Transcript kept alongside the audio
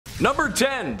Number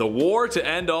 10. The war to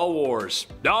end all wars.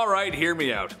 Alright, hear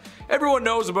me out. Everyone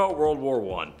knows about World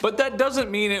War I, but that doesn't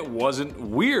mean it wasn't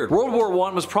weird. World War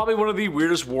I was probably one of the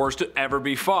weirdest wars to ever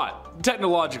be fought,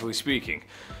 technologically speaking.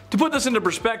 To put this into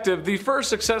perspective, the first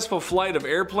successful flight of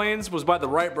airplanes was by the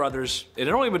Wright brothers. It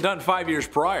had only been done 5 years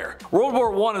prior. World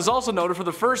War I is also noted for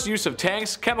the first use of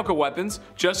tanks, chemical weapons,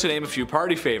 just to name a few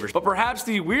party favors. But perhaps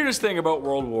the weirdest thing about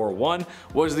World War I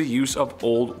was the use of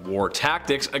old war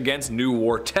tactics against new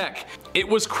war tech. It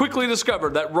was quickly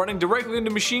discovered that running directly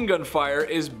into machine gun fire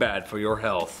is bad for your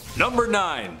health. Number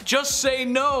 9. Just say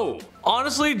no!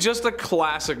 Honestly, just a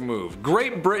classic move.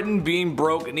 Great Britain, being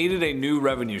broke, needed a new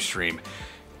revenue stream.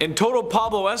 In total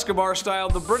Pablo Escobar style,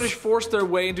 the British forced their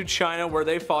way into China where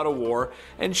they fought a war,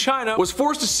 and China was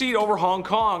forced to cede over Hong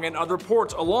Kong and other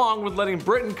ports, along with letting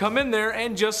Britain come in there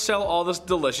and just sell all this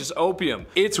delicious opium.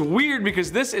 It's weird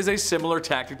because this is a similar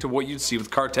tactic to what you'd see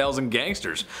with cartels and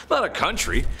gangsters, not a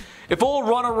country. If old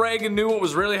Ronald Reagan knew what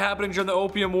was really happening during the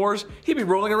opium wars, he'd be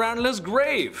rolling around in his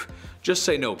grave. Just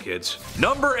say no, kids.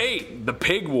 Number 8. The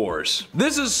Pig Wars.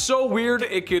 This is so weird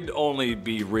it could only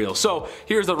be real. So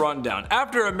here's the rundown.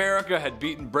 After America had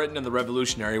beaten Britain in the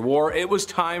Revolutionary War, it was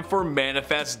time for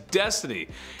Manifest Destiny,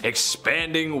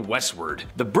 expanding westward.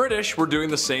 The British were doing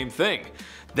the same thing.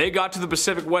 They got to the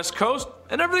Pacific West Coast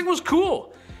and everything was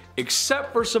cool,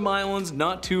 except for some islands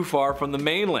not too far from the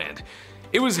mainland.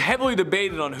 It was heavily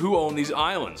debated on who owned these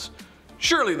islands.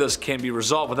 Surely this can be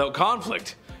resolved without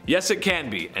conflict. Yes, it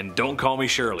can be, and don't call me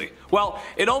Shirley. Well,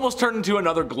 it almost turned into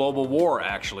another global war,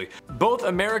 actually. Both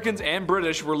Americans and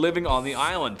British were living on the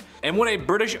island, and when a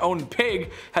British-owned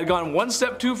pig had gone one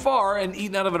step too far and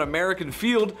eaten out of an American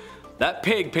field, that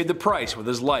pig paid the price with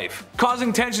his life,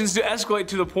 causing tensions to escalate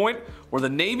to the point where the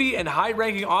Navy and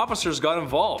high-ranking officers got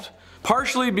involved.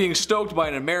 Partially being stoked by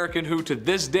an American who, to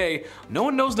this day, no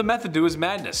one knows the method to his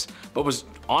madness, but was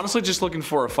honestly just looking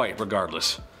for a fight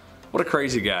regardless. What a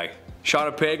crazy guy. Shot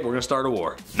a pig, we're gonna start a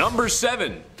war. Number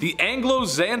 7. The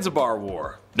Anglo-Zanzibar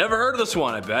War. Never heard of this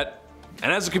one, I bet.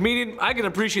 And as a comedian, I can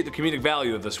appreciate the comedic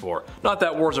value of this war. Not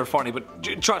that wars are funny,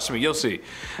 but trust me, you'll see.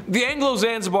 The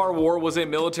Anglo-Zanzibar War was a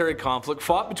military conflict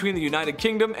fought between the United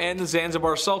Kingdom and the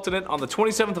Zanzibar Sultanate on the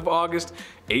 27th of August,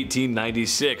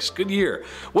 1896. Good year.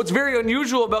 What's very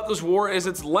unusual about this war is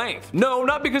its length. No,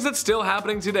 not because it's still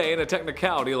happening today in a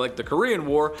technicality like the Korean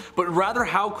War, but rather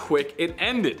how quick it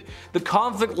ended. The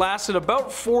conflict lasted about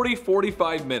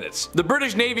 40-45 minutes. The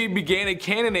British Navy began a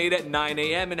cannonade at 9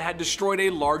 AM and had destroyed a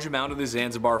large amount of the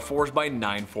Zanzibar force by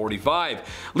 9:45,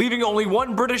 leaving only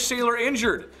one British sailor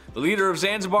injured. The leader of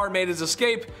Zanzibar made his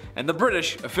escape, and the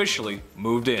British officially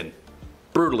moved in.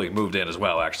 Brutally moved in as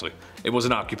well, actually. It was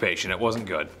an occupation, it wasn't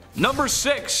good. Number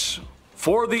 6.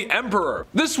 For the Emperor.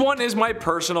 This one is my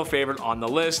personal favorite on the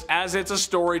list, as it's a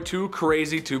story too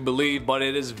crazy to believe, but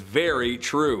it is very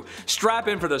true. Strap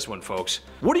in for this one, folks.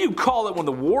 What do you call it when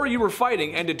the war you were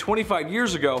fighting ended 25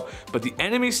 years ago, but the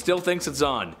enemy still thinks it's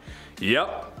on?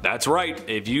 Yep, that's right.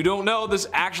 If you don't know, this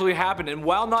actually happened, and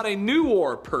while not a new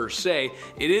war per se,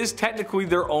 it is technically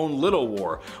their own little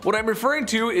war. What I'm referring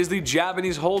to is the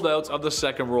Japanese holdouts of the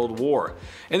Second World War.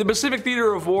 In the Pacific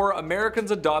Theater of War, Americans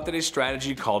adopted a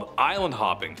strategy called island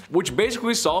hopping, which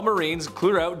basically saw Marines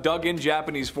clear out dug-in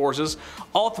Japanese forces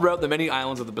all throughout the many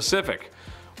islands of the Pacific.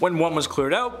 When one was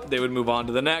cleared out, they would move on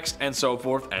to the next, and so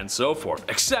forth and so forth.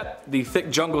 Except the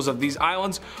thick jungles of these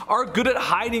islands are good at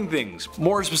hiding things,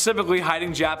 more specifically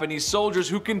hiding Japanese soldiers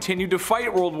who continued to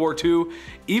fight World War II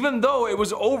even though it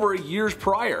was over years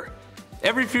prior.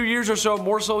 Every few years or so,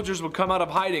 more soldiers would come out of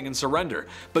hiding and surrender,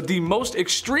 but the most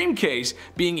extreme case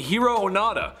being Hiro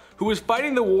Onoda, who was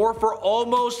fighting the war for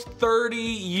almost 30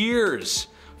 years.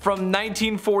 From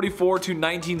 1944 to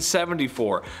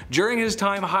 1974. During his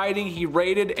time hiding, he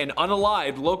raided and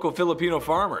unalived local Filipino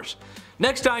farmers.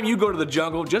 Next time you go to the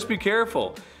jungle, just be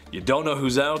careful. You don't know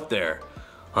who's out there.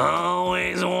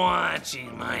 Always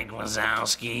watching, Mike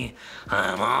Wazowski.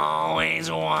 I'm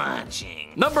always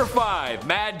watching. Number 5.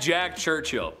 Mad Jack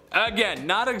Churchill. Again,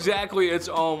 not exactly its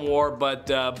own war, but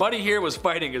Buddy here was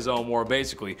fighting his own war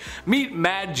basically. Meet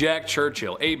Mad Jack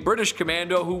Churchill, a British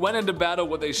commando who went into battle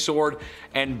with a sword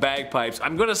and bagpipes.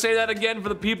 I'm gonna say that again for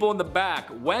the people in the back.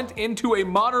 Went into a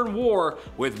modern war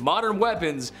with modern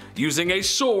weapons using a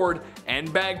sword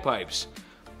and bagpipes.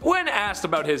 When asked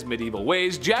about his medieval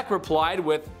ways, Jack replied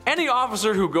with, "Any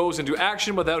officer who goes into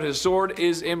action without his sword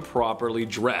is improperly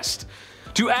dressed."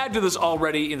 To add to this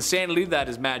already insanity that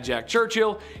is Mad Jack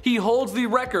Churchill, he holds the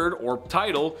record, or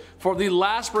title, for the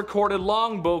last recorded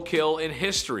longbow kill in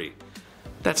history.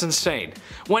 That's insane.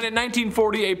 When in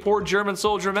 1940 a poor German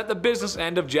soldier met the business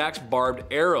end of Jack's barbed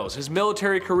arrows, his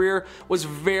military career was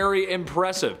very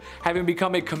impressive, having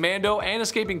become a commando and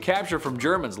escaping capture from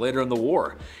Germans later in the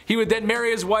war. He would then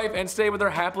marry his wife and stay with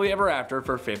her happily ever after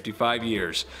for 55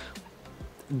 years.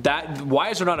 Why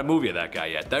is there not a movie of that guy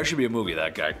yet? There should be a movie of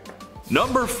that guy.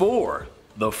 Number 4.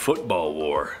 The Football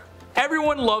War.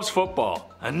 Everyone loves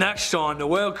football, and next on the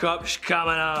World Cup's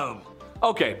coming home.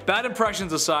 Okay, bad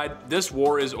impressions aside, this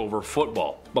war is over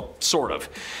football. Well, sort of.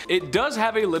 It does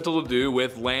have a little to do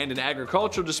with land and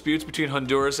agricultural disputes between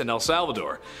Honduras and El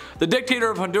Salvador. The dictator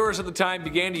of Honduras at the time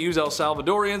began to use El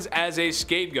Salvadorians as a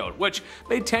scapegoat, which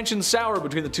made tensions sour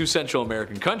between the two Central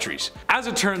American countries. As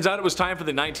it turns out, it was time for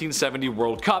the 1970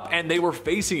 World Cup and they were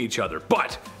facing each other.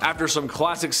 But after some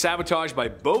classic sabotage by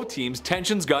both teams,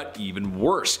 tensions got even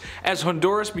worse, as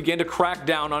Honduras began to crack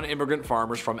down on immigrant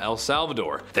farmers from El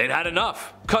Salvador. They'd had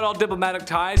enough, cut all diplomatic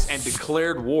ties, and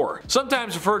declared war.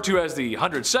 Sometimes referred to as the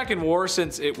 102nd War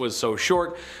since it was so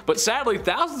short, but sadly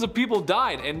thousands of people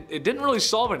died and it didn't really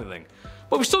solve anything.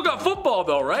 But we still got football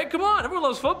though, right? Come on, everyone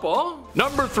loves football.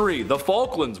 Number 3, the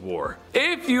Falklands War.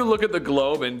 If you look at the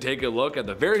globe and take a look at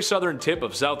the very southern tip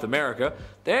of South America,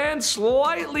 then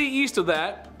slightly east of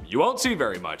that, you won't see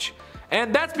very much.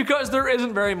 And that's because there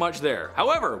isn't very much there.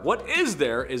 However, what is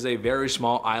there is a very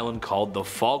small island called the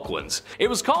Falklands. It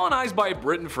was colonized by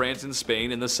Britain, France, and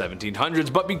Spain in the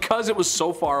 1700s, but because it was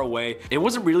so far away, it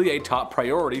wasn't really a top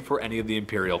priority for any of the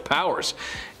imperial powers.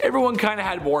 Everyone kinda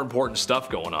had more important stuff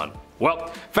going on. Well,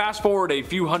 fast forward a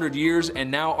few hundred years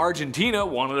and now Argentina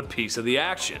wanted a piece of the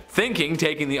action. Thinking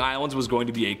taking the islands was going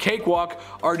to be a cakewalk,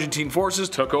 Argentine forces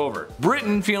took over.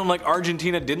 Britain, feeling like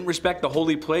Argentina didn't respect the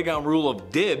holy playground rule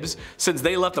of dibs since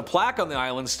they left a plaque on the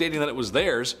island stating that it was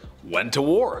theirs, went to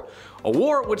war. A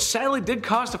war which sadly did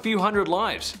cost a few hundred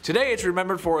lives. Today it's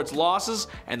remembered for its losses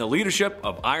and the leadership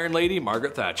of Iron Lady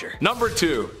Margaret Thatcher. Number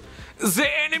 2. The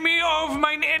enemy of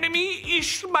mine enemy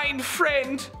is mine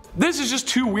friend. This is just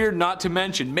too weird not to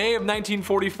mention. May of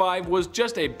 1945 was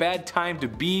just a bad time to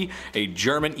be a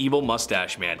German evil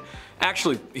mustache man.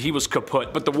 Actually, he was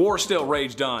kaput, but the war still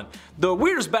raged on. The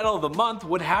weirdest battle of the month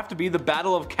would have to be the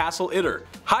Battle of Castle Itter.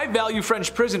 High-value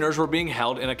French prisoners were being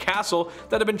held in a castle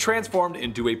that had been transformed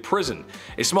into a prison.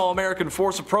 A small American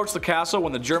force approached the castle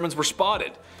when the Germans were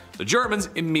spotted. The Germans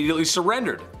immediately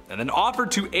surrendered, and then offered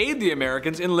to aid the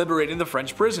Americans in liberating the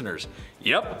French prisoners.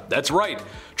 Yep, that's right.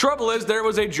 Trouble is, there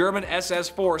was a German SS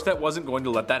force that wasn't going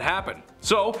to let that happen.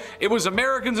 So, it was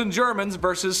Americans and Germans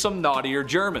versus some naughtier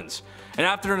Germans. And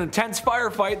after an intense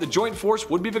firefight, the joint force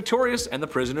would be victorious and the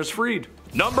prisoners freed.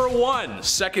 Number 1.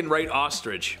 Second-rate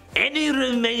ostrich. Any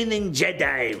remaining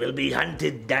Jedi will be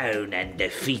hunted down and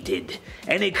defeated.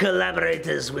 Any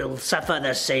collaborators will suffer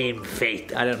the same fate.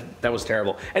 That was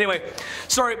terrible. Anyway,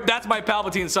 sorry, that's my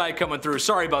Palpatine side coming through.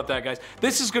 Sorry about that, guys.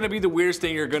 This is gonna be the weirdest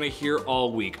thing you're gonna hear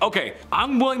all week. Okay,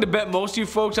 I'm willing to bet most of you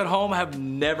folks at home have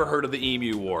never heard of the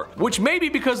Emu War, which may be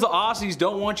because the Aussies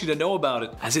don't want you to know about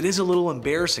it, as it is a little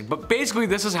embarrassing, but basically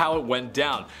this is how it went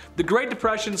down. The Great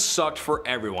Depression sucked for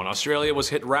everyone. Australia was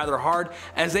hit rather hard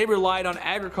as they relied on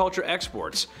agriculture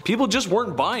exports. People just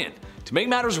weren't buying. To make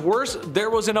matters worse, there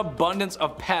was an abundance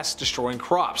of pests destroying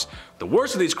crops. The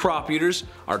worst of these crop eaters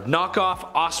are knockoff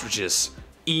ostriches,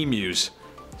 emus.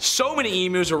 So many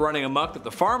emus were running amok that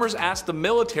the farmers asked the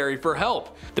military for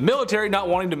help. The military, not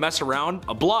wanting to mess around,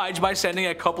 obliged by sending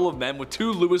a couple of men with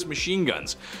 2 Lewis machine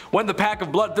guns. When the pack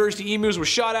of bloodthirsty emus was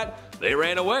shot at, they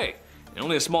ran away, and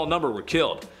only a small number were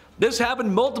killed. This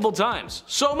happened multiple times,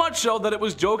 so much so that it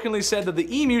was jokingly said that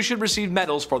the emus should receive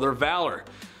medals for their valor.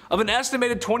 Of an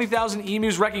estimated 20,000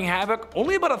 emus wreaking havoc,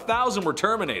 only about 1,000 were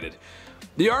terminated.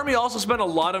 The army also spent a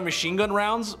lot of machine gun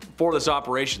rounds for this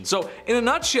operation, so in a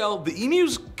nutshell, the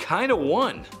emus kinda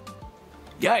won.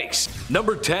 Yikes.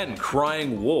 Number 10.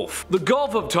 Crying Wolf. The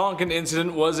Gulf of Tonkin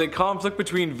incident was a conflict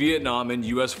between Vietnam and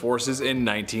US forces in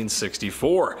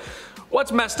 1964.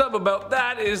 What's messed up about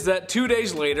that is that 2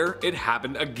 days later, it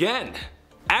happened again.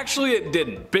 Actually, it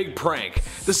didn't. Big prank.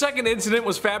 The second incident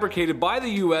was fabricated by the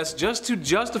US just to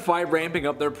justify ramping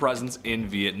up their presence in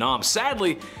Vietnam.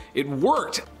 Sadly, it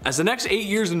worked, as the next 8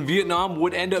 years in Vietnam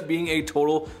would end up being a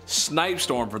total snipe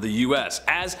storm for the US,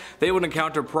 as they would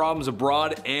encounter problems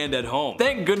abroad and at home.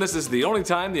 Thank goodness this is the only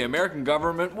time the American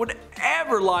government would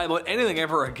ever lie about anything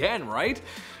ever again, right?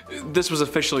 This was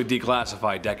officially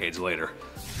declassified decades later.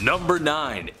 Number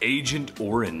 9. Agent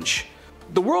Orange.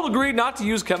 The world agreed not to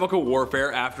use chemical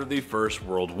warfare after the First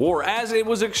World War, as it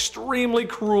was extremely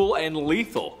cruel and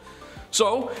lethal.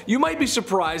 So you might be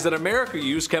surprised that America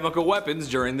used chemical weapons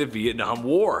during the Vietnam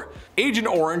War. Agent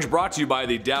Orange, brought to you by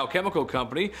the Dow Chemical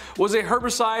Company, was a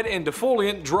herbicide and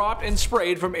defoliant dropped and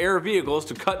sprayed from air vehicles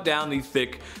to cut down the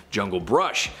thick jungle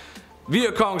brush.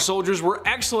 Viet Cong soldiers were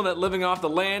excellent at living off the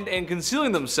land and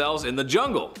concealing themselves in the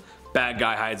jungle. Bad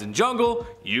guy hides in jungle,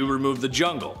 you remove the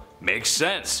jungle. Makes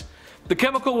sense. The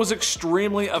chemical was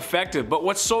extremely effective, but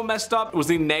what's so messed up was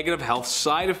the negative health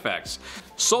side effects.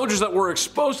 Soldiers that were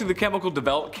exposed to the chemical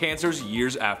developed cancers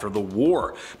years after the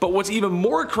war. But what's even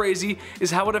more crazy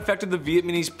is how it affected the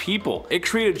Vietnamese people. It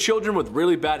created children with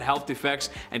really bad health defects,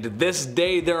 and to this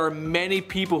day there are many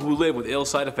people who live with ill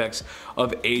side effects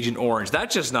of Agent Orange.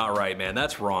 That's just not right, man.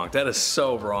 That's wrong. That is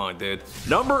so wrong, dude.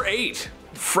 Number 8.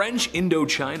 French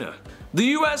Indochina. The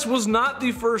US was not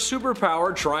the first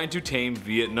superpower trying to tame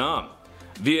Vietnam.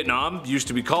 Vietnam used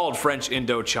to be called French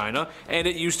Indochina, and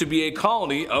it used to be a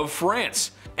colony of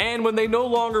France. And when they no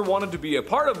longer wanted to be a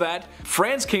part of that,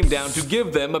 France came down to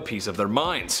give them a piece of their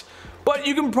minds. But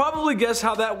you can probably guess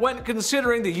how that went,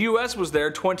 considering the US was there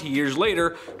 20 years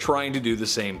later trying to do the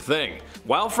same thing.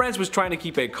 While France was trying to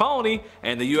keep a colony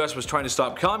and the US was trying to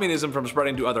stop communism from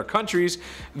spreading to other countries,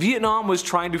 Vietnam was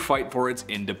trying to fight for its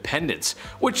independence,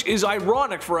 which is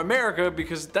ironic for America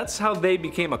because that's how they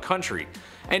became a country.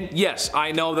 And yes,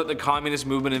 I know that the communist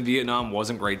movement in Vietnam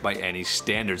wasn't great by any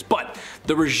standards, but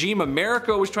the regime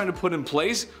America was trying to put in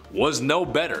place was no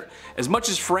better. As much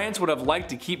as France would have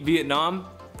liked to keep Vietnam,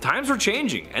 times were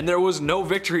changing and there was no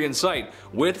victory in sight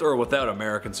with or without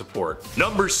American support.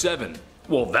 Number 7.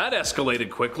 Well, that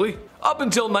escalated quickly. Up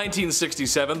until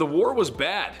 1967, the war was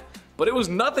bad. But it was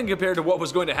nothing compared to what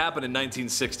was going to happen in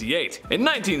 1968. In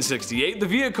 1968, the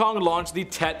Viet Cong launched the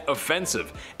Tet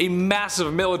Offensive, a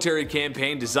massive military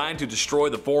campaign designed to destroy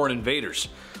the foreign invaders.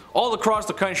 All across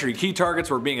the country, key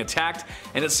targets were being attacked,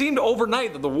 and it seemed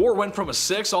overnight that the war went from a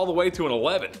 6 all the way to an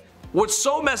 11. What's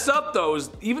so messed up though is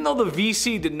even though the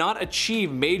VC did not achieve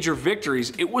major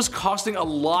victories, it was costing a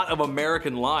lot of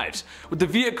American lives. With the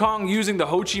Viet Cong using the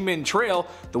Ho Chi Minh Trail,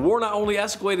 the war not only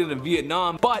escalated in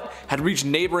Vietnam, but had reached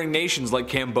neighboring nations like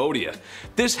Cambodia.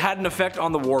 This had an effect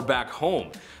on the war back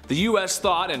home. The US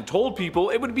thought and told people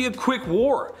it would be a quick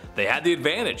war. They had the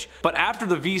advantage. But after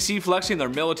the VC flexing their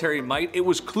military might, it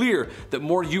was clear that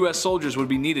more US soldiers would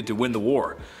be needed to win the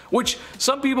war, which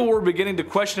some people were beginning to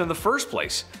question in the first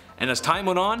place. And as time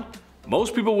went on,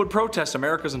 most people would protest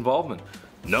America's involvement.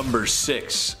 Number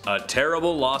 6. A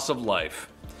terrible loss of life.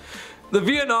 The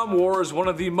Vietnam War is one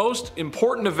of the most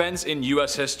important events in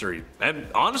US history, and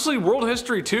honestly world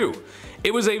history too.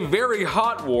 It was a very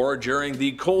hot war during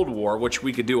the Cold War, which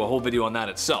we could do a whole video on that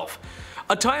itself.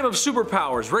 A time of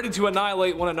superpowers ready to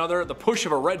annihilate one another at the push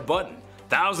of a red button.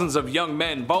 Thousands of young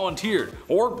men volunteered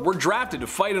or were drafted to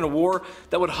fight in a war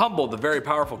that would humble the very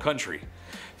powerful country.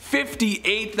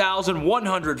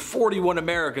 58,141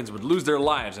 Americans would lose their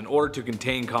lives in order to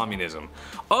contain communism.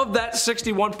 Of that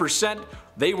 61%,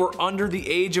 they were under the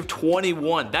age of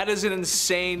 21. That is an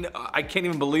insane, I can't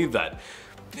even believe that.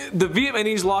 The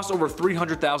Vietnamese lost over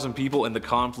 300,000 people in the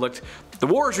conflict. The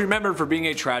war is remembered for being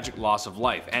a tragic loss of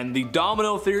life, and the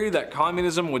domino theory that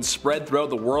communism would spread throughout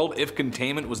the world if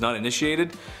containment was not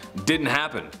initiated didn't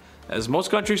happen, as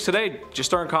most countries today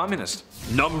just aren't communist.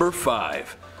 Number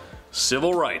 5.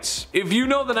 Civil rights. If you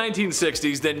know the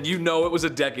 1960s, then you know it was a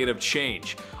decade of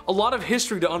change. A lot of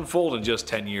history to unfold in just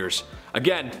 10 years.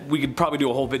 Again, we could probably do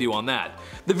a whole video on that.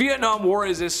 The Vietnam War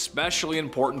is especially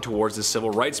important towards the civil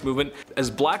rights movement, as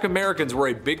black Americans were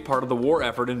a big part of the war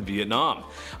effort in Vietnam.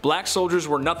 Black soldiers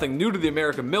were nothing new to the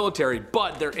American military,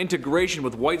 but their integration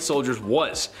with white soldiers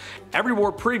was. Every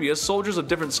war previous, soldiers of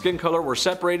different skin color were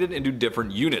separated into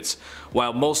different units.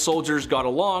 While most soldiers got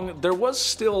along, there was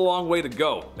still a long way to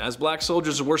go, as black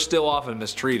soldiers were still often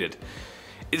mistreated.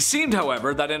 It seemed,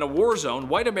 however, that in a war zone,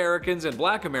 white Americans and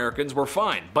black Americans were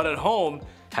fine, but at home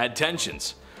had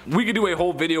tensions. We could do a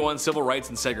whole video on civil rights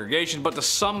and segregation, but to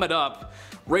sum it up,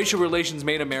 racial relations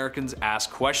made Americans ask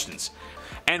questions.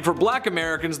 And for black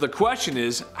Americans, the question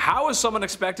is, how is someone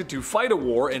expected to fight a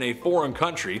war in a foreign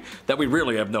country that we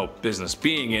really have no business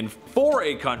being in, for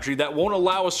a country that won't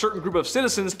allow a certain group of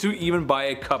citizens to even buy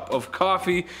a cup of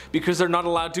coffee because they're not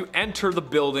allowed to enter the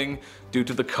building due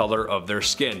to the color of their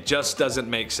skin? Just doesn't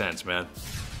make sense, man.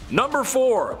 Number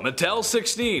 4. Mattel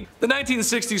 16. The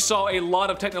 1960s saw a lot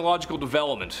of technological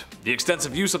development. The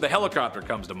extensive use of the helicopter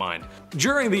comes to mind.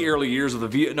 During the early years of the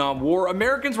Vietnam War,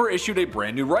 Americans were issued a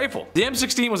brand new rifle. The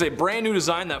M16 was a brand new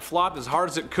design that flopped as hard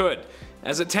as it could.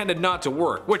 as it tended not to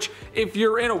work, which if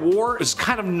you're in a war is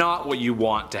kind of not what you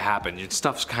want to happen. Your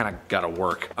stuff's kind of gotta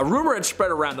work. A rumor had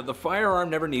spread around that the firearm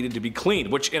never needed to be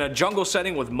cleaned, which in a jungle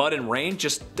setting with mud and rain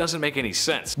just doesn't make any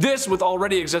sense. This, with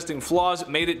already existing flaws,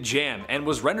 made it jam and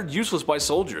was rendered useless by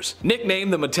soldiers.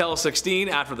 Nicknamed the Mattel 16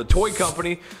 after the toy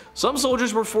company, some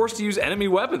soldiers were forced to use enemy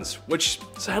weapons, which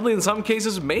sadly in some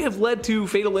cases may have led to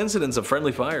fatal incidents of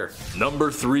friendly fire.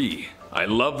 Number 3. I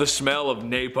love the smell of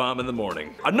napalm in the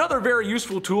morning. Another very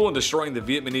useful tool in destroying the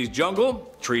Vietnamese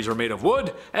jungle. Trees are made of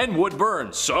wood, and wood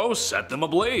burns, so set them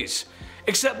ablaze.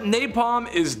 Except napalm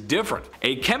is different.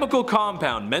 A chemical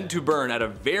compound meant to burn at a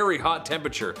very hot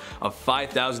temperature of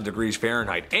 5,000 degrees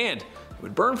Fahrenheit, and it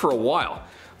would burn for a while.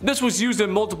 This was used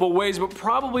in multiple ways, but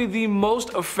probably the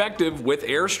most effective with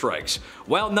airstrikes.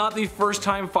 While not the first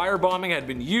time firebombing had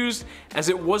been used, as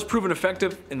it was proven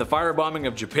effective in the firebombing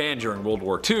of Japan during World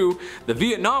War II, the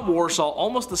Vietnam War saw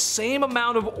almost the same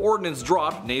amount of ordnance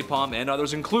dropped, napalm and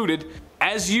others included,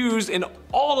 as used in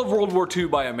all of World War II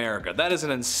by America. That is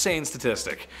an insane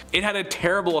statistic. It had a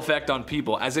terrible effect on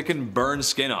people as it can burn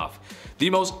skin off. The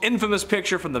most infamous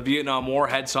picture from the Vietnam War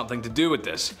had something to do with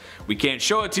this. We can't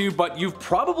show it to you, but you've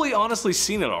probably honestly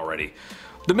seen it already.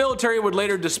 The military would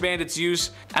later disband its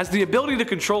use, as the ability to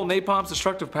control napalm's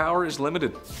destructive power is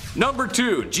limited. Number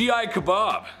 2. GI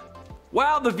Kebab.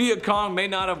 While the Viet Cong may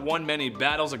not have won many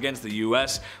battles against the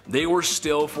US, they were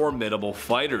still formidable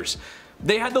fighters.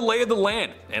 They had the lay of the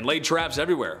land and laid traps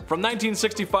everywhere. From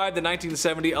 1965 to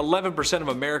 1970, 11% of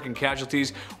American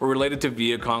casualties were related to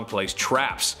Viet Cong placed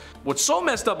traps. What's so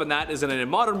messed up in that is that in a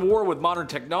modern war with modern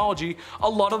technology, a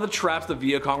lot of the traps the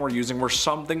Viet Cong were using were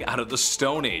something out of the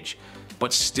Stone Age,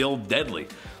 but still deadly.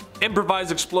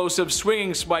 Improvised explosives,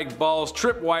 swinging spike balls,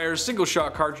 tripwires, single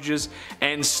shot cartridges,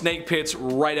 and snake pits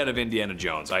right out of Indiana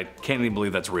Jones. I can't even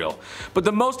believe that's real. But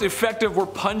the most effective were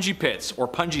punji pits, or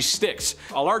punji sticks.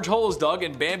 A large hole is dug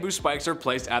and bamboo spikes are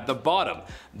placed at the bottom.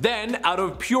 Then, out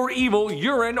of pure evil,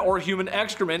 urine or human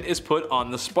excrement is put on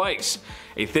the spikes.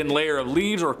 A thin layer of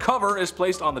leaves or cover is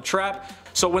placed on the trap,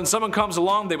 so when someone comes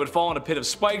along they would fall in a pit of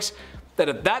spikes that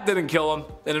if that didn't kill them,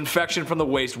 an infection from the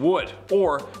waste would,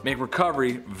 or make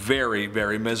recovery very,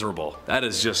 very miserable. That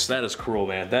is cruel,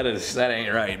 man. That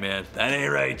ain't right, man. That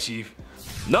ain't right, Chief.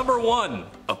 Number 1.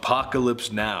 Apocalypse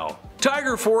Now.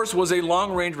 Tiger Force was a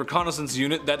long-range reconnaissance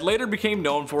unit that later became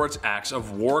known for its acts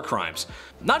of war crimes.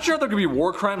 Not sure if there could be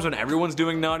war crimes when everyone's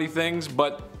doing naughty things,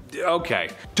 but okay.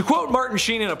 To quote Martin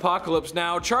Sheen in Apocalypse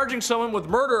Now, charging someone with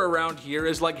murder around here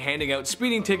is like handing out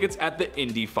speeding tickets at the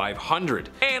Indy 500.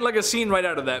 And like a scene right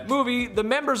out of that movie, the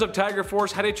members of Tiger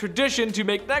Force had a tradition to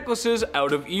make necklaces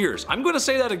out of ears. I'm going to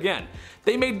say that again.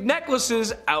 They made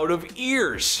necklaces out of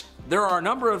ears. There are a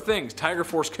number of things Tiger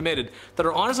Force committed that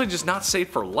are honestly just not safe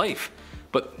for life.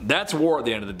 But that's war at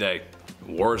the end of the day.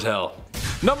 War is hell.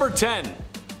 Number 10.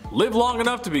 Live long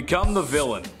enough to become the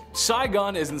villain.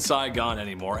 Saigon isn't Saigon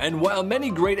anymore, and while many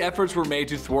great efforts were made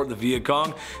to thwart the Viet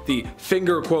Cong, the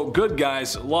finger quote good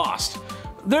guys lost.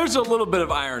 There's a little bit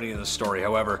of irony in the story,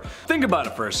 however. Think about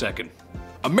it for a second.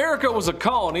 America was a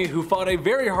colony who fought a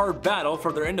very hard battle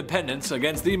for their independence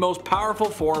against the most powerful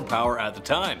foreign power at the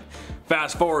time.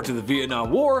 Fast forward to the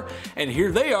Vietnam War, and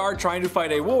here they are trying to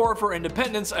fight a war for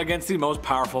independence against the most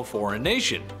powerful foreign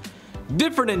nation.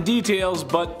 Different in details,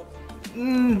 but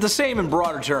the same in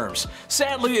broader terms.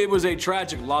 Sadly, it was a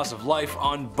tragic loss of life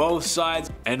on both sides,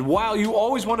 and while you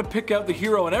always want to pick out the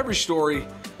hero in every story,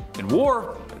 in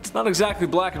war, it's not exactly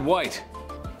black and white.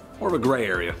 More of a gray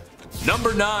area.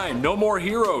 Number 9. No more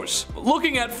heroes.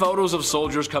 Looking at photos of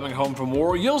soldiers coming home from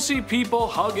war, you'll see people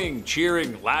hugging,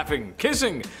 cheering, laughing,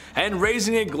 kissing, and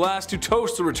raising a glass to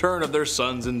toast the return of their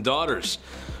sons and daughters.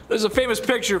 There's a famous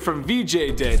picture from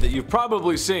VJ Day that you've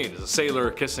probably seen, as a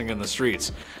sailor kissing in the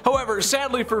streets. However,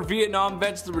 sadly for Vietnam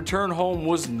vets, the return home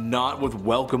was not with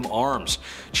welcome arms,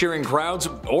 cheering crowds,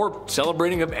 or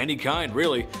celebrating of any kind,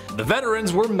 really. The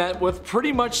veterans were met with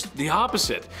pretty much the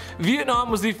opposite. Vietnam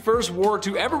was the first war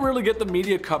to ever really get the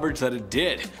media coverage that it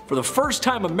did. For the first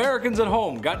time, Americans at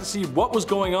home got to see what was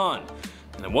going on.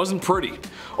 And it wasn't pretty.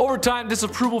 Over time,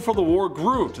 disapproval for the war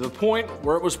grew to the point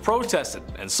where it was protested,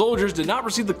 and soldiers did not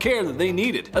receive the care that they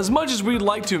needed. As much as we'd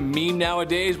like to meme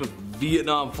nowadays with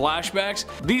Vietnam flashbacks,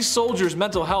 these soldiers'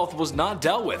 mental health was not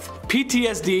dealt with.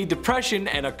 PTSD, depression,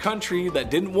 and a country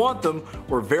that didn't want them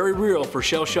were very real for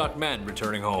shell-shocked men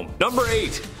returning home. Number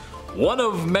 8. one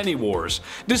of many wars.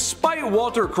 Despite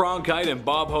Walter Cronkite and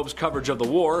Bob Hope's coverage of the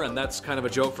war, and that's kind of a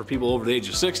joke for people over the age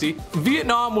of 60,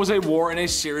 Vietnam was a war in a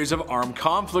series of armed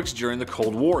conflicts during the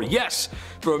Cold War. Yes,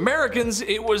 for Americans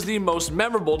it was the most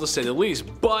memorable to say the least,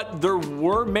 but there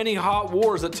were many hot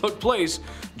wars that took place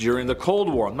during the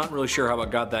Cold War. I'm not really sure how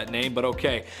it got that name, but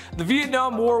okay. The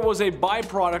Vietnam War was a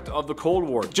byproduct of the Cold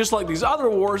War, just like these other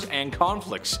wars and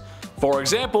conflicts. For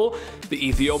example, the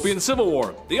Ethiopian Civil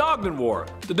War, the Ogden War,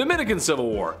 the Dominican Civil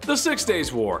War, the 6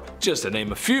 Days War, just to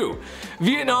name a few.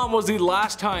 Vietnam was the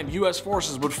last time US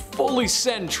forces would fully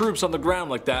send troops on the ground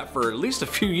like that for at least a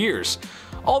few years.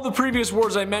 All the previous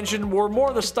wars I mentioned were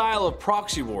more the style of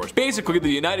proxy wars. Basically, the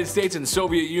United States and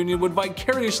Soviet Union would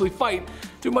vicariously fight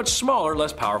through much smaller,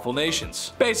 less powerful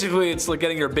nations. Basically, it's like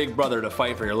getting your big brother to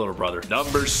fight for your little brother.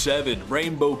 Number 7.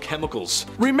 Rainbow chemicals.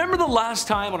 Remember the last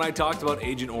time when I talked about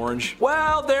Agent Orange?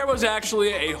 Well, there was actually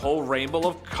a whole rainbow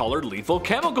of colored lethal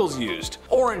chemicals used.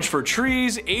 Orange for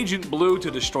trees, Agent Blue to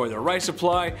destroy the rice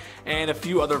supply, and a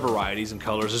few other varieties and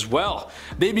colors as well.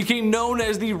 They became known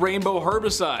as the rainbow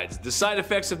herbicides. The side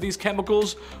effects of these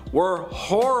chemicals were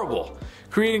horrible,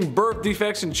 creating birth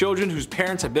defects in children whose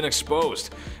parents have been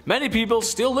exposed. Many people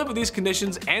still live with these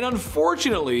conditions, and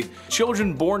unfortunately,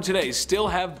 children born today still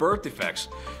have birth defects.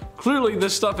 Clearly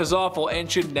this stuff is awful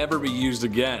and should never be used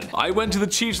again. I went to the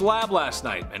chief's lab last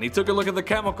night and he took a look at the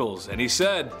chemicals and he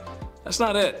said, that's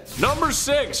not it. Number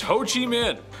 6. Ho Chi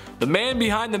Minh. The man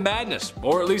behind the madness,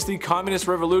 or at least the communist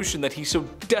revolution that he so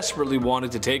desperately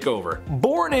wanted to take over.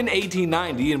 Born in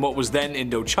 1890 in what was then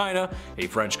Indochina, a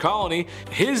French colony,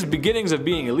 his beginnings of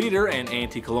being a leader and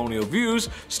anti-colonial views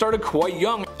started quite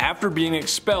young after being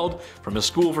expelled from a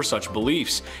school for such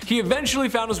beliefs. He eventually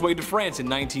found his way to France in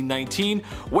 1919,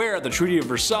 where the Treaty of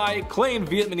Versailles claimed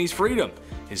Vietnamese freedom.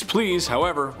 His pleas,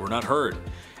 however, were not heard.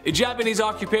 A Japanese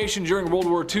occupation during World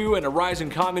War II and a rise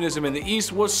in communism in the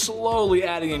East was slowly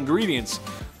adding ingredients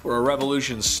for a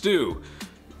revolution stew.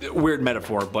 Weird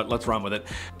metaphor, but let's run with it.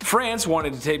 France,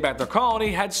 wanting to take back their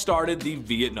colony, had started the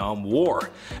Vietnam War.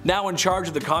 Now in charge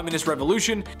of the communist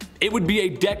revolution, it would be a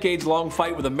decades-long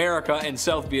fight with America and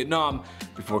South Vietnam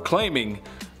before claiming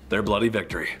their bloody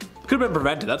victory. Could have been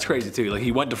prevented. That's crazy too. Like,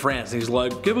 he went to France and he's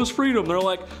like, give us freedom. They're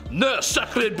like, no,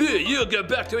 sacre bleu, you get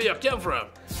back to where you came from.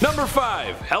 Number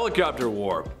 5. Helicopter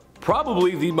War.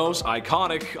 Probably the most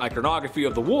iconic iconography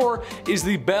of the war is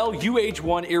the Bell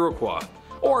UH-1 Iroquois,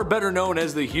 or better known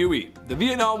as the Huey. The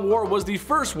Vietnam War was the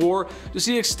first war to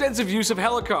see extensive use of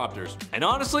helicopters, and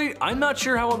honestly, I'm not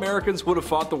sure how Americans would have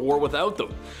fought the war without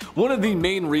them. One of the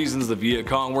main reasons the Viet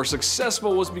Cong were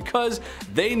successful was because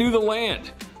they knew the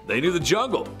land. They knew the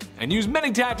jungle, and used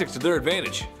many tactics to their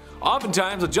advantage,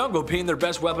 oftentimes the jungle being their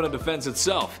best weapon of defense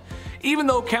itself. Even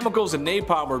though chemicals and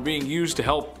napalm were being used to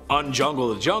help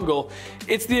unjungle the jungle,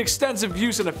 it's the extensive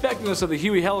use and effectiveness of the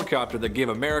Huey helicopter that gave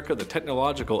America the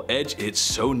technological edge it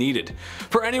so needed.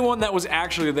 For anyone that was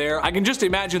actually there, I can just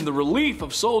imagine the relief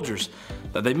of soldiers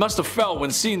that they must have felt when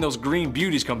seeing those green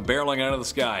beauties come barreling out of the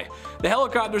sky. The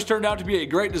helicopters turned out to be a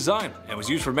great design and was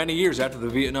used for many years after the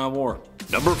Vietnam War.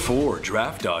 Number 4.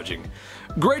 Draft dodging.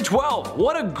 Grade 12,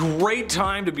 what a great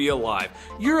time to be alive.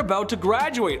 You're about to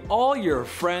graduate. All your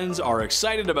friends are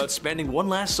excited about spending one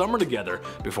last summer together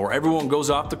before everyone goes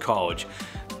off to college.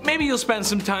 Maybe you'll spend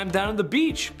some time down at the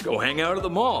beach, go hang out at the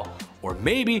mall, or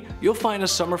maybe you'll find a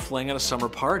summer fling at a summer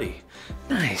party.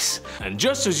 Nice. And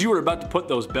just as you were about to put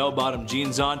those bell-bottom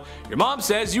jeans on, your mom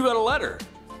says you got a letter.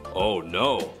 Oh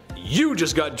no. You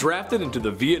just got drafted into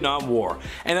the Vietnam War,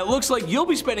 and it looks like you'll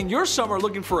be spending your summer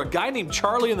looking for a guy named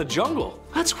Charlie in the jungle.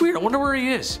 That's weird, I wonder where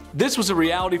he is. This was a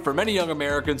reality for many young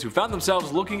Americans who found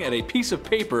themselves looking at a piece of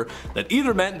paper that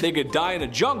either meant they could die in a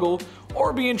jungle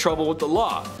or be in trouble with the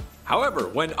law. However,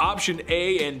 when option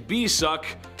A and B suck,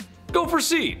 go for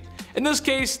C. In this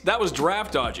case, that was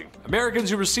draft dodging. Americans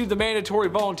who received the mandatory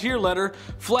volunteer letter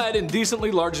fled in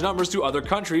decently large numbers to other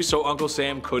countries so Uncle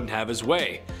Sam couldn't have his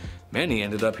way. Man, he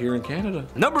ended up here in Canada.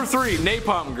 Number 3,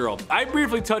 Napalm Girl. I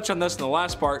briefly touched on this in the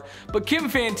last part, but Kim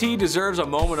Fantee deserves a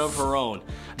moment of her own.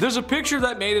 There's a picture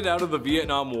that made it out of the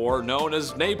Vietnam War known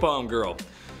as Napalm Girl.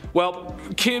 Well,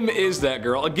 Kim is that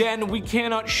girl. Again, we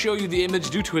cannot show you the image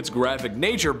due to its graphic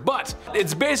nature, but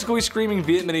it's basically screaming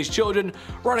Vietnamese children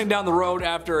running down the road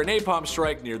after a napalm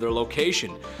strike near their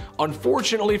location.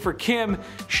 Unfortunately for Kim,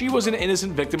 she was an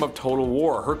innocent victim of total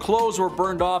war. Her clothes were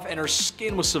burned off and her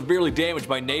skin was severely damaged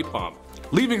by napalm,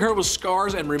 leaving her with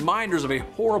scars and reminders of a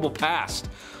horrible past.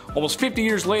 Almost 50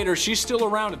 years later, she's still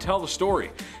around to tell the story,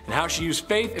 and how she used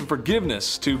faith and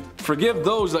forgiveness to forgive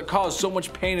those that caused so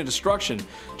much pain and destruction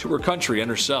to her country and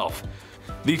herself.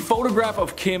 The photograph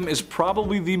of Kim is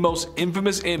probably the most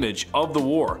infamous image of the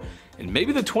war, and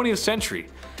maybe the 20th century,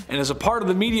 and is a part of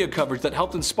the media coverage that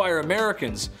helped inspire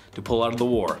Americans to pull out of the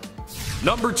war.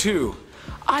 Number 2.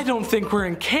 I don't think we're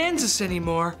in Kansas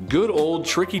anymore. Good old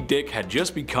Tricky Dick had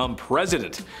just become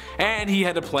president, and he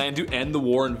had a plan to end the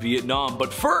war in Vietnam,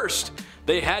 but first,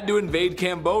 they had to invade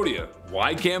Cambodia.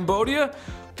 Why Cambodia?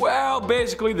 Well,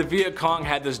 basically the Viet Cong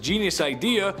had this genius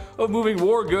idea of moving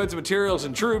war goods, materials,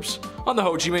 and troops on the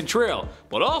Ho Chi Minh Trail,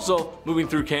 but also moving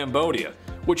through Cambodia,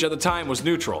 which at the time was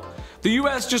neutral. The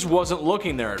US just wasn't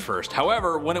looking there at first.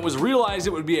 However, when it was realized it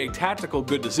would be a tactical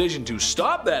good decision to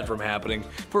stop that from happening,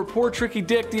 for poor Tricky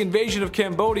Dick, the invasion of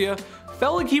Cambodia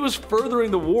felt like he was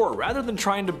furthering the war rather than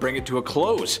trying to bring it to a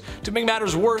close. To make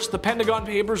matters worse, the Pentagon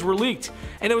Papers were leaked,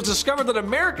 and it was discovered that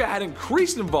America had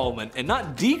increased involvement and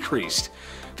not decreased.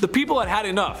 The people had had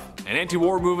enough, and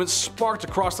anti-war movements sparked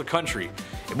across the country.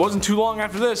 It wasn't too long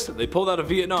after this that they pulled out of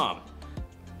Vietnam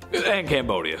and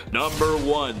Cambodia. Number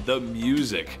 1. The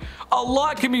music. A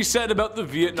lot can be said about the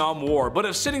Vietnam War, but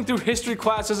if sitting through history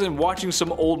classes and watching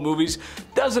some old movies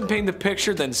doesn't paint the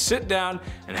picture, then sit down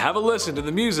and have a listen to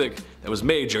the music that was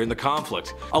made during the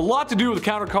conflict. A lot to do with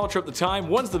counterculture at the time.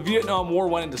 Once the Vietnam War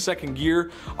went into second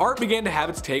gear, art began to have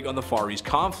its take on the Far East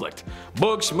conflict.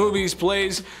 Books, movies,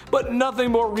 plays, but nothing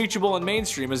more reachable and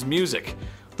mainstream as music.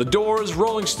 The Doors,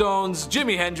 Rolling Stones,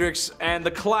 Jimi Hendrix, and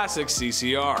the classic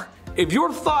CCR. If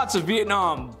your thoughts of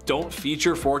Vietnam don't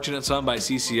feature Fortunate Son by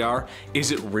CCR,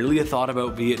 is it really a thought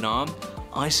about Vietnam?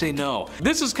 I say no.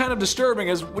 This is kind of disturbing,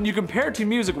 as when you compare it to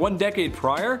music one decade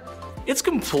prior, it's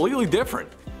completely different.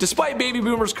 Despite baby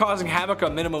boomers causing havoc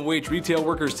on minimum wage retail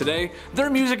workers today, their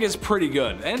music is pretty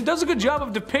good and does a good job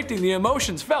of depicting the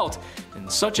emotions felt in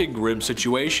such a grim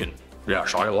situation.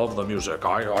 Yes, I love the music.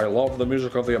 I love the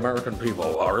music of the American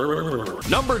people.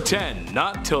 Number 10.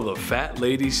 Not Till the Fat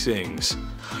Lady Sings.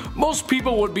 Most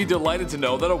people would be delighted to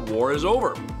know that a war is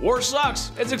over. War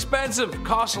sucks, it's expensive,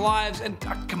 costs lives, and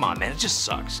come on man, it just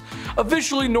sucks.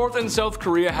 Officially, North and South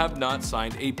Korea have not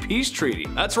signed a peace treaty.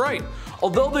 That's right.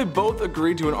 Although they both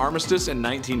agreed to an armistice in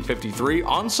 1953,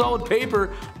 on solid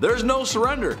paper, there's no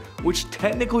surrender, which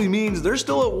technically means they're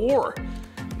still at war.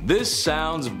 This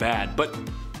sounds bad, but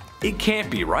it can't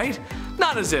be, right?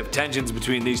 Not as if tensions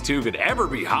between these two could ever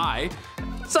be high.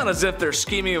 It's not as if they're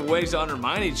scheming of ways to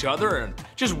undermine each other and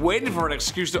just waiting for an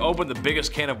excuse to open the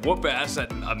biggest can of whoop ass at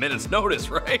a minute's notice,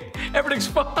 right? Everything's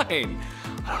fine.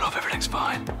 I don't know if everything's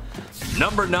fine.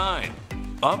 Number 9.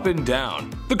 Up and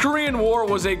down. The Korean War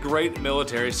was a great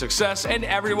military success and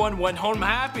everyone went home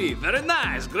happy. Very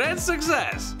nice, great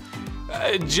success.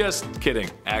 Just kidding,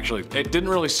 actually. It didn't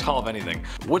really solve anything.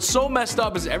 What's so messed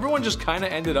up is everyone just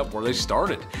kinda ended up where they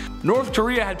started. North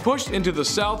Korea had pushed into the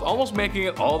south, almost making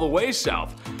it all the way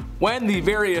south, when the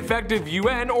very effective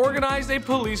UN organized a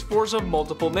police force of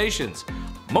multiple nations,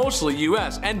 mostly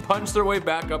US, and punched their way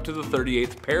back up to the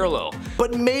 38th parallel.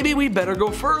 But maybe we better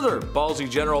go further, ballsy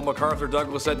General MacArthur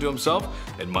Douglas said to himself,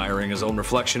 admiring his own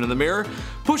reflection in the mirror,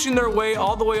 pushing their way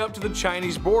all the way up to the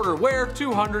Chinese border, where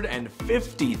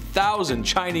 250,000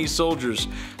 Chinese soldiers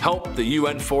helped the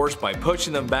UN force by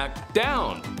pushing them back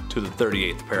down to the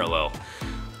 38th parallel,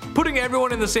 putting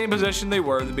everyone in the same position they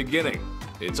were in the beginning.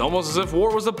 It's almost as if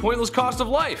war was the pointless cost of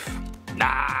life.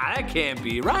 Nah, that can't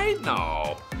be, right?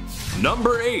 No.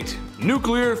 Number 8.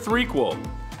 Nuclear Threequel.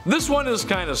 This one is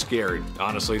kinda scary,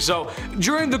 honestly. So,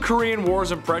 during the Korean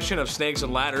War's impression of snakes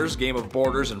and ladders, game of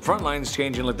borders and front lines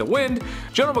changing like the wind,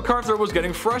 General MacArthur was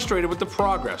getting frustrated with the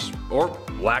progress, or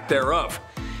lack thereof.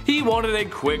 He wanted a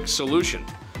quick solution.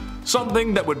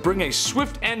 Something that would bring a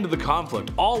swift end to the conflict,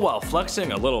 all while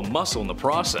flexing a little muscle in the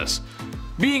process.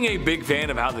 Being a big fan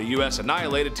of how the US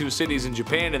annihilated 2 cities in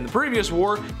Japan in the previous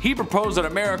war, he proposed that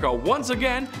America once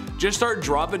again just start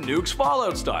dropping nukes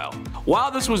Fallout style. While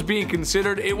this was being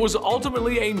considered, it was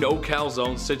ultimately a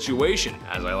no-calzone situation,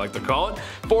 as I like to call it,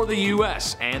 for the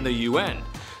US and the UN.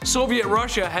 Soviet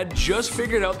Russia had just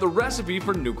figured out the recipe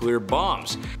for nuclear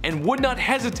bombs, and would not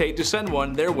hesitate to send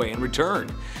one their way in return.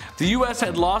 The US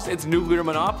had lost its nuclear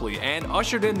monopoly and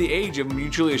ushered in the age of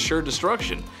mutually assured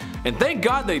destruction. And thank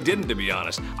God they didn't, to be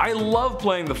honest. I love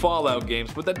playing the Fallout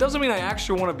games, but that doesn't mean I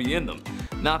actually want to be in them.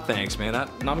 Nah, thanks man,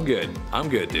 I'm good. I'm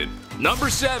good, dude. Number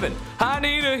 7. I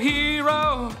need a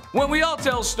hero. When we all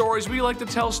tell stories, we like to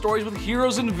tell stories with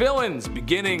heroes and villains,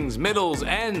 beginnings, middles,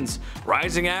 ends,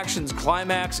 rising actions,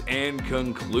 climax, and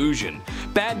conclusion.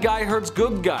 Bad guy hurts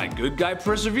good guy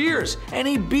perseveres, and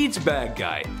he beats bad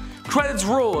guy. Credits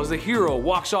roll as the hero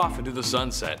walks off into the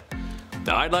sunset.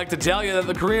 Now I'd like to tell you that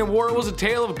the Korean War was a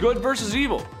tale of good versus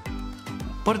evil.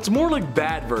 but it's more like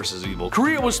bad versus evil.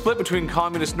 Korea was split between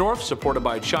Communist North, supported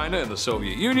by China and the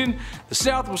Soviet Union. The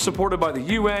South was supported by the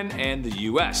UN and the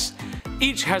US.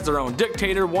 Each has their own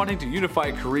dictator wanting to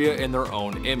unify Korea in their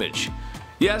own image.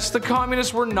 Yes, the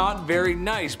communists were not very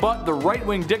nice, but the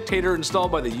right-wing dictator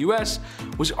installed by the US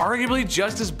was arguably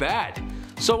just as bad.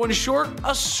 So in short,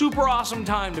 a super awesome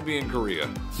time to be in Korea.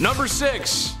 Number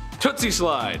 6. Tootsie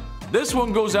Slide. This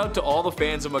one goes out to all the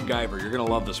fans of MacGyver, you're gonna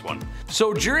love this one.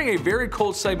 So during a very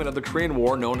cold segment of the Korean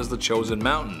War known as the Chosen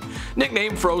Mountain,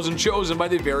 nicknamed Frozen Chosen by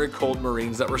the very cold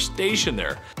Marines that were stationed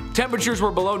there, temperatures were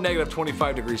below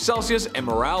 -25°C and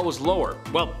morale was lower.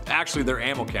 Well, actually their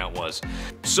ammo count was.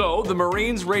 So the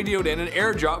Marines radioed in an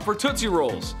airdrop for Tootsie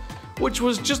Rolls, which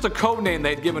was just a code name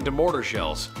they had given to mortar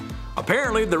shells.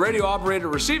 Apparently the radio operator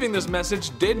receiving this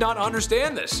message did not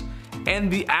understand this,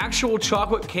 and the actual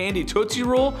chocolate candy Tootsie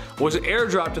Roll was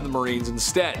airdropped to the Marines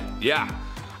instead. Yeah.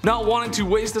 Not wanting to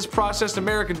waste this processed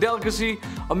American delicacy,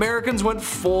 Americans went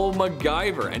full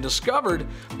MacGyver and discovered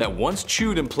that once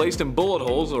chewed and placed in bullet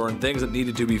holes or in things that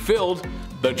needed to be filled,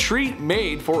 the treat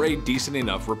made for a decent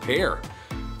enough repair.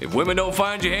 If women don't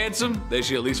find you handsome, they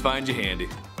should at least find you handy.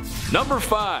 Number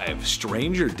 5.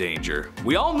 Stranger Danger.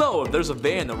 We all know if there's a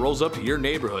van that rolls up to your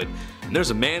neighborhood and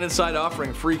there's a man inside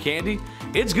offering free candy,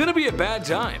 it's gonna be a bad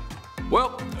time.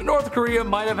 Well, North Korea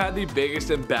might have had the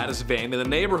biggest and baddest van in the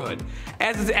neighborhood,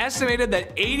 as it's estimated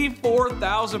that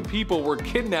 84,000 people were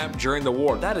kidnapped during the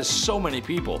war. That is so many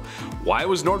people. Why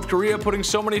was North Korea putting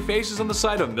so many faces on the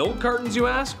side of milk cartons, you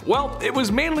ask? Well, it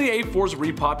was mainly a forced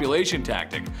repopulation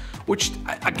tactic, which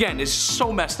again is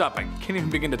so messed up I can't even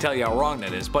begin to tell you how wrong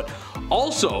that is, but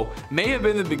also may have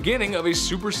been the beginning of a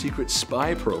super secret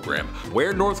spy program,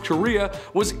 where North Korea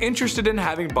was interested in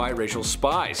having biracial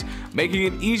spies, making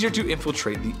it easier to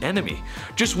infiltrate the enemy.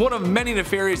 Just one of many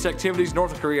nefarious activities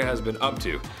North Korea has been up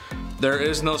to. There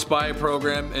is no spy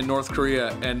program in North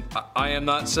Korea, and I am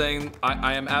not saying,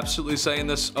 I am absolutely saying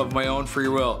this of my own free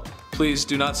will. Please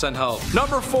do not send help.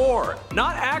 Number 4.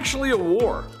 Not actually a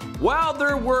war. While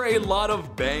there were a lot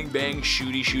of bang bang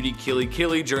shooty shooty killy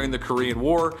killy during the Korean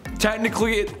War,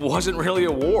 technically it wasn't really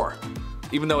a war,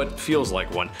 even though it feels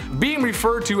like one. Being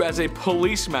referred to as a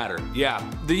police matter. Yeah,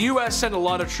 the US sent a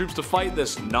lot of troops to fight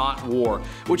this not war,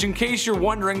 which in case you're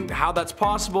wondering how that's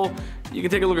possible, you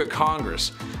can take a look at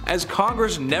Congress, as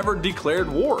Congress never declared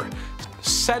war,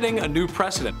 setting a new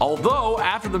precedent. Although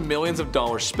after the millions of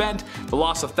dollars spent, the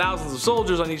loss of thousands of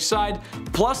soldiers on each side,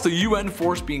 plus the UN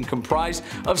force being comprised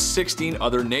of 16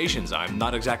 other nations, I'm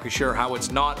not exactly sure how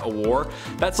it's not a war.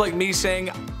 That's like me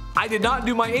saying I did not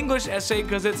do my English essay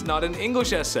because it's not an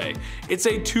English essay. It's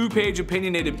a 2-page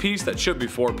opinionated piece that should be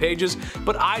 4 pages,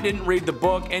 but I didn't read the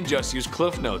book and just used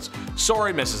Cliff Notes.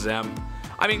 Sorry, Mrs. M.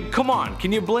 I mean, come on,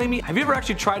 can you blame me? Have you ever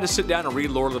actually tried to sit down and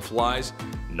read Lord of the Flies?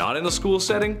 Not in a school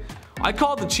setting? I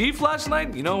called the chief last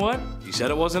night, you know what? He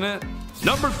said it wasn't it.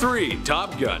 Number 3.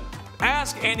 Top Gun.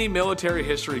 Ask any military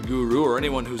history guru or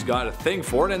anyone who's got a thing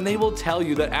for it and they will tell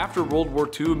you that after World War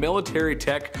II, military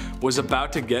tech was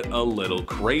about to get a little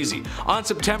crazy. On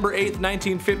September 8th,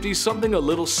 1950, something a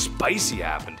little spicy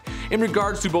happened in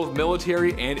regards to both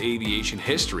military and aviation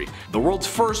history. The world's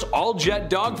first all-jet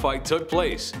dogfight took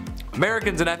place.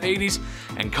 Americans in F-80s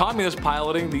and communists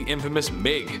piloting the infamous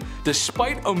MiG.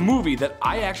 Despite a movie that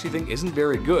I actually think isn't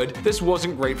very good, this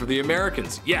wasn't great for the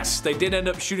Americans. Yes, they did end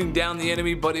up shooting down the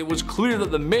enemy, but it was clear that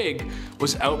the MiG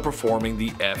was outperforming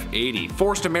the F-80.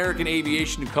 Forced American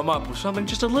aviation to come up with something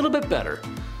just a little bit better.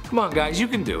 Come on guys, you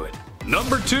can do it.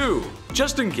 Number 2.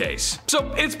 Just in case.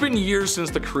 So it's been years since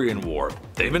the Korean War.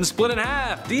 They've been split in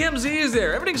half. DMZ is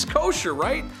there. Everything's kosher,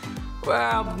 right?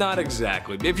 Well, not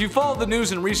exactly. If you followed the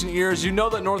news in recent years, you know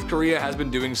that North Korea has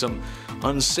been doing some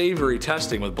unsavory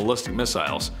testing with ballistic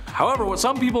missiles. However, what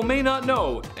some people may not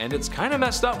know, and it's kinda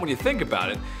messed up when you think about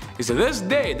it, is to this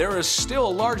day there is still a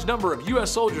large number of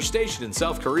US soldiers stationed in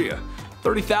South Korea.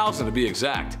 30,000 to be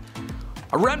exact.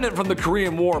 A remnant from the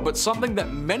Korean War, but something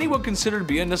that many would consider to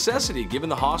be a necessity given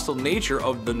the hostile nature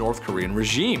of the North Korean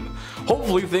regime.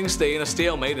 Hopefully things stay in a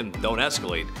stalemate and don't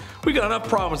escalate. We got enough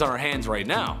problems on our hands right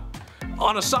now.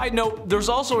 On a side note, there's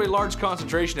also a large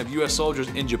concentration of US soldiers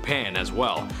in Japan as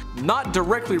well. Not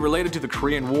directly related to the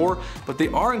Korean War, but they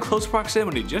are in close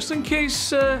proximity just in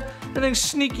case anything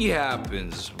sneaky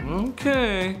happens.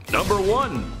 Okay. Number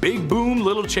 1. Big boom,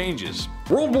 little changes.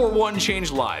 World War I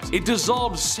changed lives. It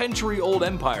dissolved century-old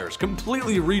empires,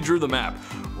 completely redrew the map.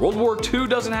 World War II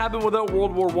doesn't happen without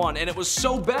World War I, and it was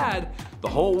so bad, the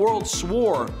whole world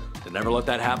swore to never let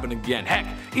that happen again. Heck,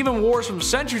 even wars from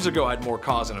centuries ago had more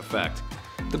cause and effect.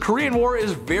 The Korean War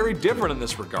is very different in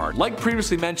this regard. Like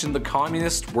previously mentioned, the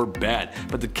communists were bad,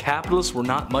 but the capitalists were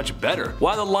not much better.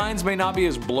 While the lines may not be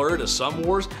as blurred as some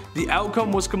wars, the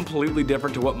outcome was completely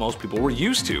different to what most people were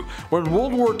used to. When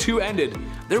World War II ended,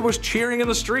 there was cheering in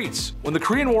the streets. When the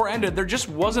Korean War ended, there just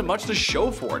wasn't much to show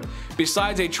for it,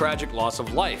 besides a tragic loss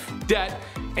of life, debt,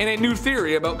 and a new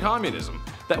theory about communism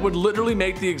that would literally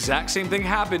make the exact same thing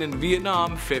happen in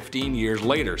Vietnam 15 years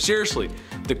later. Seriously,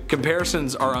 the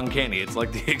comparisons are uncanny. It's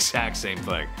like the exact same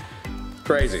thing.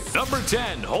 Crazy. Number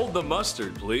 10, hold the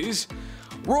mustard, please.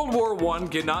 World War I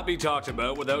cannot be talked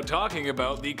about without talking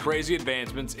about the crazy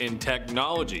advancements in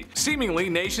technology.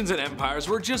 Seemingly, nations and empires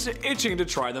were just itching to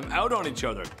try them out on each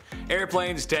other.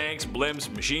 Airplanes, tanks, blimps,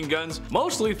 machine guns,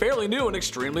 mostly fairly new and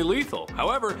extremely lethal.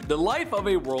 However, the life of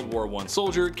a World War I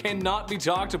soldier cannot be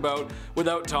talked about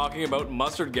without talking about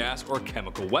mustard gas or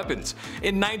chemical weapons.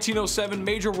 In 1907,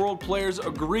 major world players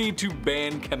agreed to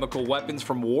ban chemical weapons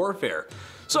from warfare.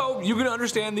 So you can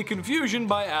understand the confusion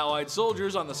by Allied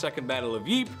soldiers on the Second Battle of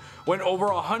Ypres when over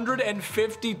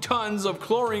 150 tons of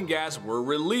chlorine gas were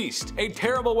released. A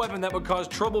terrible weapon that would cause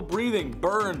trouble breathing,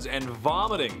 burns, and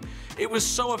vomiting. It was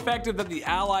so effective that the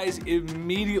Allies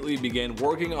immediately began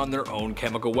working on their own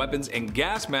chemical weapons and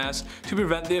gas masks to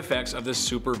prevent the effects of this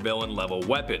supervillain level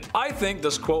weapon. I think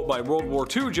this quote by World War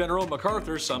II General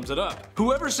MacArthur sums it up.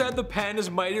 Whoever said the pen is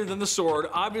mightier than the sword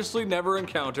obviously never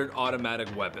encountered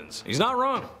automatic weapons. He's not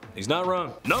wrong. He's not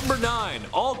wrong. Number 9,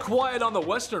 all quiet on the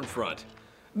Western Front.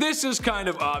 This is kind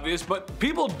of obvious, but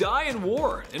people die in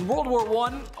war. In World War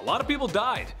I, a lot of people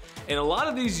died, and a lot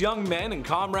of these young men and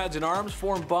comrades in arms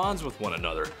formed bonds with one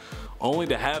another, only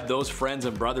to have those friends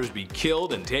and brothers be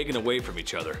killed and taken away from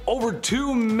each other. Over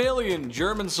 2 million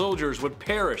German soldiers would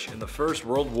perish in the First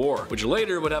World War, which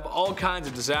later would have all kinds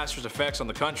of disastrous effects on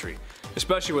the country,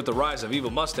 especially with the rise of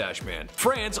Evil Mustache Man.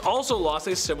 France also lost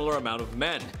a similar amount of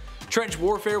men. Trench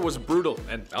warfare was brutal,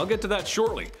 and I'll get to that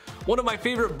shortly. One of my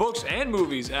favorite books and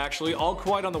movies, actually, All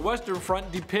Quiet on the Western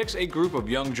Front, depicts a group of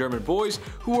young German boys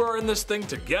who are in this thing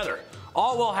together,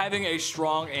 all while having a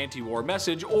strong anti-war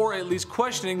message, or at least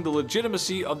questioning the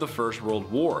legitimacy of the First World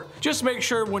War. Just make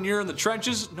sure when you're in the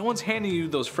trenches, no one's handing you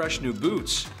those fresh new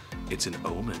boots. It's an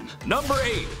omen. Number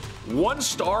 8.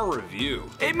 1-star review.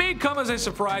 It may come as a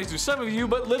surprise to some of you,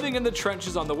 but living in the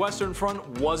trenches on the Western Front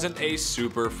wasn't a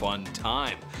super fun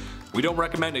time. We don't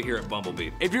recommend it here at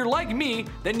Bumblebee. If you're like me,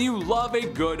 then you love a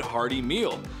good hearty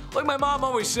meal. Like my mom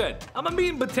always said, I'm a meat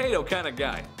and potato kind of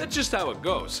guy. That's just how it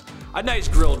goes. A nice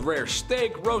grilled rare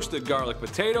steak, roasted garlic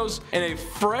potatoes, and a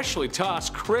freshly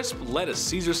tossed crisp lettuce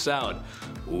Caesar salad.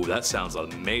 Ooh, that sounds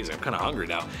amazing. I'm kind of hungry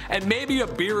now. And maybe a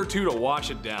beer or two to wash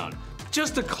it down.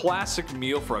 Just a classic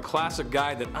meal for a classic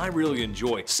guy that I really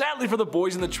enjoy. Sadly for the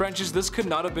boys in the trenches, this could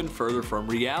not have been further from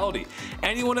reality.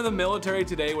 Anyone in the military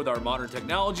today with our modern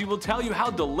technology will tell you how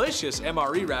delicious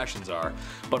MRE rations are.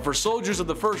 But for soldiers of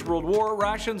the First World War,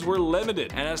 rations were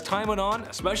limited. And as time went on,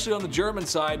 especially on the German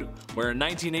side, where in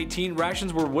 1918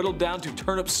 rations were whittled down to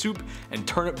turnip soup and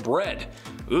turnip bread.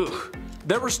 Ugh.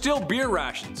 There were still beer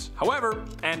rations. However,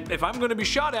 and if I'm going to be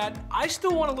shot at, I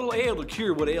still want a little ale to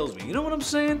cure what ails me. You know what I'm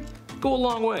saying? Go a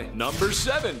long way. Number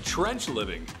 7, trench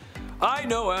living. I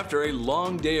know after a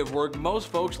long day of work, most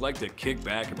folks like to kick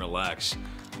back and relax.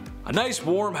 A nice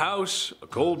warm house, a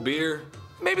cold beer,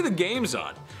 maybe the game's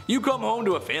on. You come home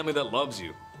to a family that loves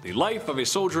you. The life of a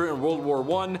soldier in World War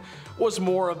I was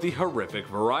more of the horrific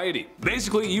variety.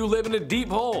 Basically, you live in a deep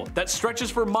hole that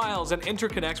stretches for miles and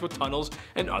interconnects with tunnels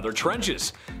and other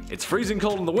trenches. It's freezing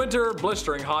cold in the winter,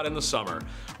 blistering hot in the summer.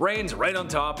 Rain's right on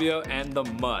top of you, and the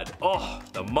mud. Oh,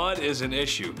 the mud is an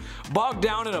issue. Bogged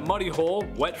down in a muddy hole,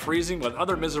 wet freezing with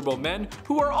other miserable men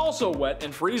who are also wet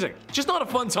and freezing. Just not a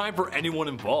fun time for anyone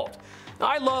involved.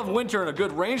 I love winter and a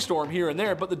good rainstorm here and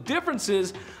there, but the difference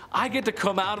is I get to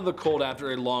come out of the cold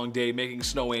after a long day making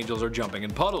snow angels or jumping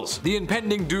in puddles. The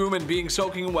impending doom and being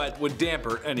soaking wet would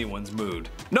damper anyone's mood.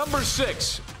 Number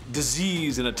 6.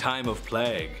 Disease in a time of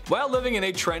plague. While living in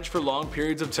a trench for long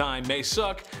periods of time may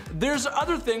suck, there's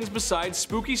other things besides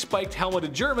spooky spiked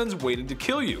helmeted Germans waiting to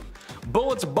kill you.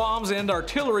 Bullets, bombs, and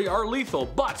artillery are lethal,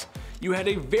 but you had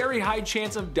a very high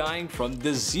chance of dying from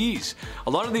disease. A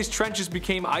lot of these trenches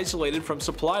became isolated from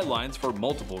supply lines for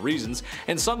multiple reasons,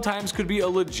 and sometimes could be a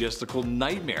logistical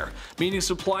nightmare, meaning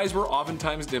supplies were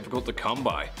oftentimes difficult to come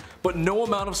by. But no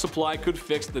amount of supply could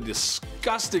fix the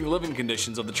disgusting living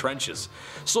conditions of the trenches.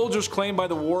 Soldiers claimed by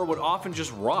the war would often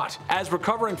just rot, as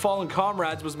recovering fallen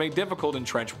comrades was made difficult in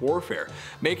trench warfare,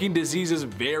 making diseases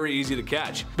very easy to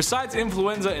catch. Besides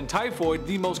influenza and typhoid,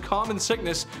 the most common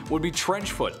sickness would be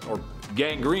trench foot, or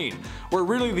gangrene, where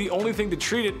really the only thing to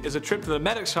treat it is a trip to the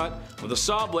medic's hut with a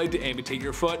saw blade to amputate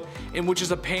your foot, in which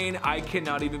is a pain I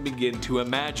cannot even begin to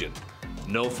imagine.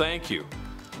 No thank you.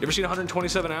 You ever seen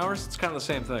 127 Hours? It's kind of the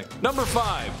same thing. Number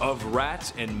 5 of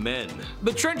rats and men.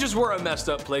 The trenches were a messed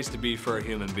up place to be for a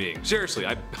human being. Seriously,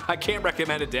 I can't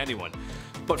recommend it to anyone.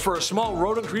 But for a small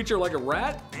rodent creature like a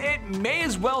rat, it may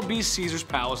as well be Caesar's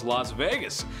Palace, Las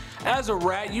Vegas. As a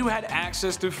rat, you had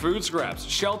access to food scraps,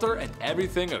 shelter, and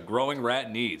everything a growing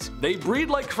rat needs. They breed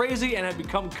like crazy and had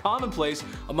become commonplace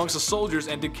amongst the soldiers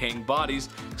and decaying bodies,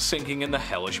 sinking in the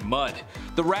hellish mud.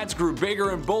 The rats grew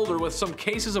bigger and bolder, with some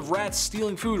cases of rats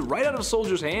stealing food right out of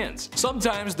soldiers' hands.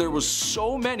 Sometimes there was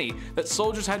so many that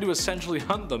soldiers had to essentially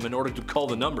hunt them in order to cull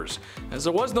the numbers, as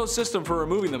there was no system for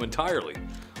removing them entirely.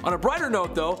 On a brighter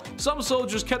note though, some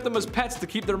soldiers kept them as pets to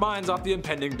keep their minds off the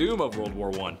impending doom of World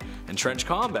War I and trench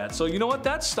combat. So you know what,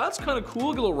 that's kind of cool,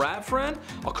 little rat friend.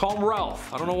 I'll call him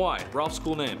Ralph. I don't know why. Ralph's a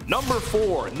cool name. Number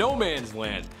 4, No Man's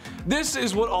Land. This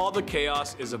is what all the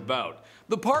chaos is about.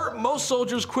 The part most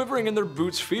soldiers quivering in their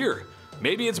boots fear.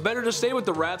 Maybe it's better to stay with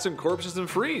the rats and corpses and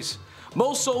freeze.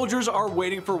 Most soldiers are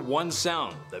waiting for one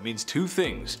sound. That means two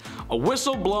things. A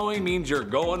whistle blowing means you're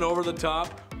going over the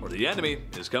top, or the enemy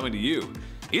is coming to you.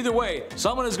 Either way,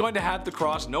 someone is going to have to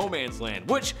cross No Man's Land,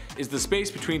 which is the space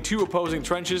between two opposing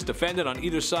trenches defended on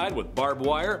either side with barbed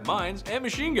wire, mines, and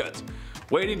machine guns,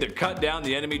 waiting to cut down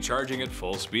the enemy charging at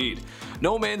full speed.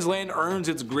 No Man's Land earns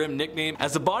its grim nickname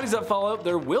as the bodies that fall out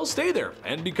there will stay there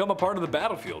and become a part of the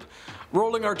battlefield.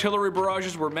 Rolling artillery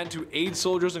barrages were meant to aid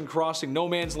soldiers in crossing No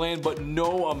Man's Land, but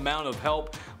no amount of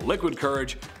help, liquid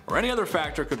courage, or any other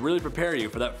factor could really prepare you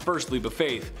for that first leap of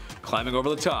faith, climbing over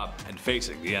the top and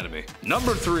facing the enemy.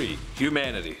 Number 3.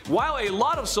 Humanity. While a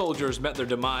lot of soldiers met their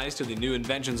demise to the new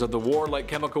inventions of the war like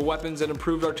chemical weapons and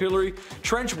improved artillery,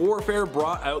 trench warfare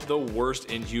brought out the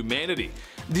worst in humanity.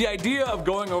 The idea of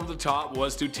going over the top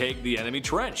was to take the enemy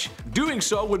trench. Doing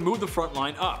so would move the front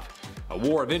line up. A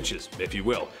war of inches, if you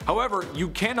will. However, you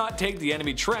cannot take the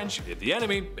enemy trench if the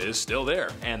enemy is still there.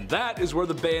 And that is where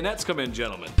the bayonets come in,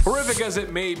 gentlemen. Horrific as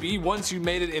it may be, once you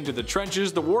made it into the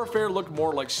trenches, the warfare looked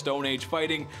more like Stone Age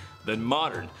fighting than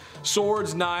modern.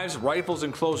 Swords, knives, rifles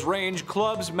in close range,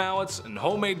 clubs, mallets, and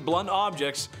homemade blunt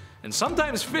objects, and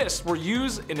sometimes fists, were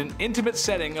used in an intimate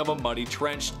setting of a muddy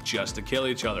trench just to kill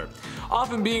each other,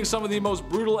 often being some of the most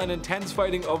brutal and intense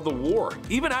fighting of the war.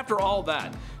 Even after all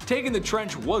that, taking the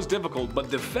trench was difficult,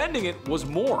 but defending it was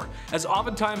more, as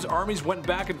oftentimes armies went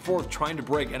back and forth trying to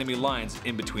break enemy lines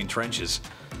in between trenches.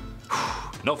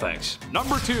 No thanks.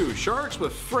 Number 2, sharks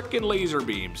with frickin' laser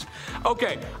beams.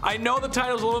 Okay, I know the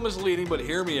title's a little misleading, but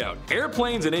hear me out.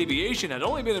 Airplanes and aviation had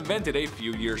only been invented a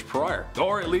few years prior,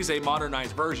 or at least a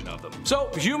modernized version of them.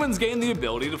 So humans gained the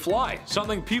ability to fly,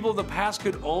 something people of the past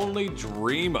could only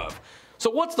dream of. So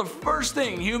what's the first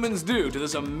thing humans do to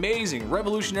this amazing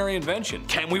revolutionary invention?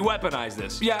 Can we weaponize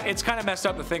this? Yeah, it's kind of messed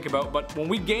up to think about, but when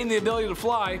we gained the ability to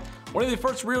fly, one of the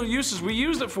first real uses we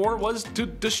used it for was to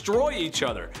destroy each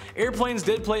other. Airplanes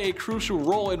did play a crucial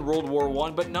role in World War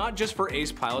I, but not just for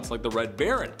ace pilots like the Red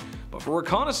Baron, but for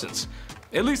reconnaissance.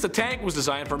 At least the tank was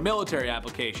designed for military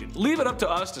application. Leave it up to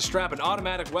us to strap an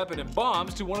automatic weapon and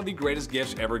bombs to one of the greatest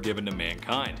gifts ever given to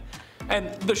mankind.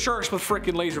 And the sharks with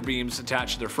frickin' laser beams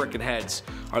attached to their frickin' heads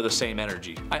are the same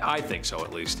energy. I think so,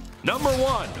 at least. Number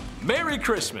 1. Merry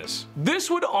Christmas. This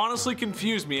would honestly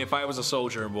confuse me if I was a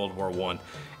soldier in World War I.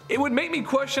 It would make me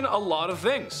question a lot of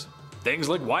things. Things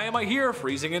like, why am I here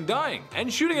freezing and dying?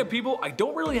 And shooting at people I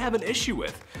don't really have an issue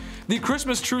with. The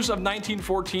Christmas Truce of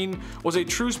 1914 was a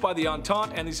truce by the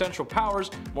Entente and the Central Powers,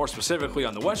 more specifically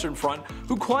on the Western Front,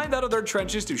 who climbed out of their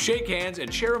trenches to shake hands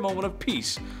and share a moment of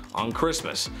peace on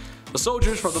Christmas. The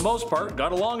soldiers, for the most part,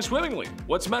 got along swimmingly.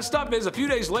 What's messed up is a few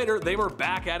days later, they were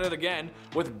back at it again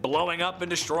with blowing up and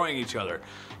destroying each other.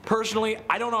 Personally,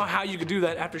 I don't know how you could do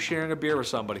that after sharing a beer with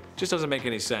somebody. Just doesn't make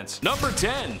any sense. Number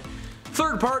 10.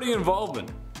 Third-party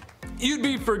involvement. You'd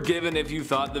be forgiven if you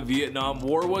thought the Vietnam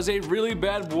War was a really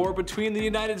bad war between the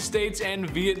United States and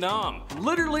Vietnam.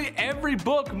 Literally every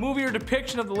book, movie, or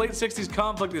depiction of the late 60s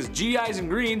conflict is GIs in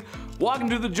green walking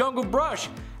through the jungle brush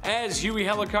as Huey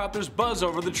helicopters buzz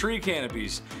over the tree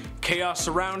canopies. Chaos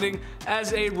surrounding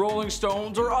as a Rolling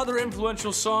Stones or other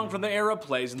influential song from the era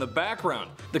plays in the background.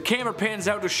 The camera pans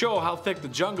out to show how thick the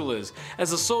jungle is,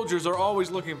 as the soldiers are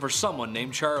always looking for someone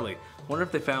named Charlie. Wonder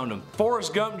if they found him.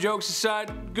 Forrest Gump jokes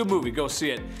aside, good movie, go see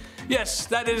it. Yes,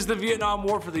 that is the Vietnam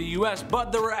War for the US,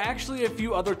 but there were actually a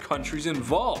few other countries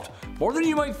involved, more than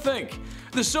you might think.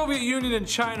 The Soviet Union and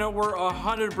China were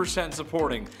 100%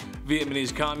 supporting,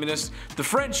 Vietnamese communists, the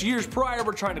French years prior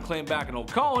were trying to claim back an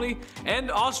old colony,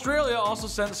 and Australia also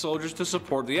sent soldiers to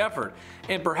support the effort.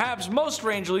 And perhaps most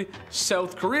strangely,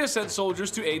 South Korea sent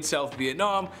soldiers to aid South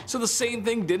Vietnam, so the same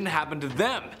thing didn't happen to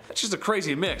them. That's just a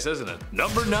crazy mix, isn't it?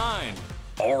 Number 9.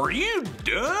 Are you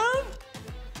done?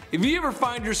 If you ever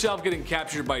find yourself getting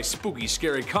captured by spooky,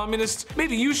 scary communists,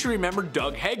 maybe you should remember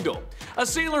Doug Hegdel, a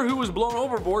sailor who was blown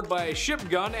overboard by a ship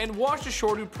gun and washed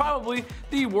ashore to probably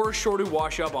the worst shore to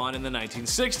wash up on in the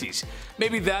 1960s.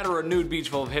 Maybe that or a nude beach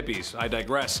full of hippies, I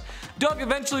digress. Doug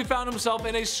eventually found himself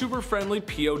in a super friendly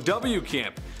POW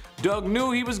camp. Doug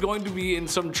knew he was going to be in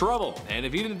some trouble, and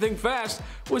if he didn't think fast,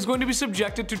 was going to be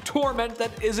subjected to torment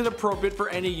that isn't appropriate for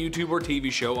any YouTube or TV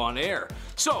show on air.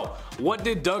 So, what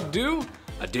did Doug do?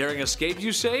 A daring escape,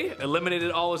 you say?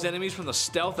 Eliminated all his enemies from the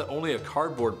stealth that only a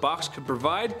cardboard box could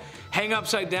provide? Hang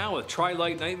upside down with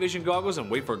tri-light night vision goggles and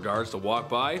wait for guards to walk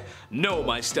by? No,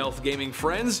 my stealth gaming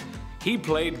friends. He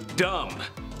played dumb.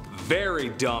 Very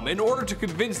dumb, in order to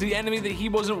convince the enemy that he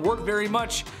wasn't worth very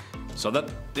much, so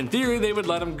that in theory they would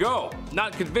let him go.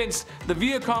 Not convinced, the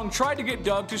Viet Cong tried to get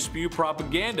Doug to spew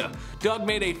propaganda. Doug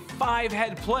made a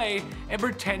 5-head play and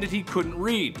pretended he couldn't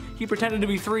read. He pretended to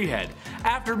be 3-head.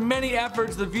 After many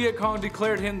efforts, the Viet Cong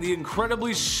declared him the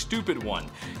incredibly stupid one.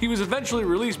 He was eventually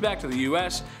released back to the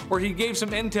US, where he gave some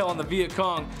intel on the Viet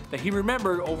Cong that he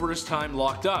remembered over his time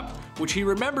locked up, which he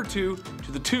remembered to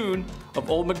the tune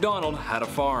of Old MacDonald Had a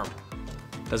Farm.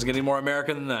 Doesn't get any more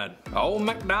American than that. Old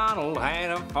MacDonald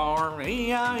had a farm.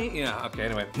 Yeah, okay,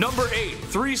 anyway. Number 8,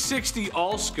 360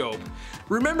 all scope.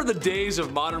 Remember the days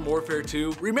of Modern Warfare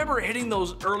 2? Remember hitting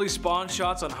those early spawn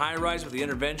shots on high rise with the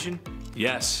intervention?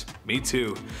 Yes, me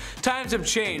too. Times have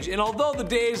changed, and although the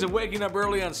days of waking up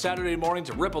early on Saturday morning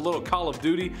to rip a little Call of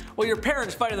Duty while your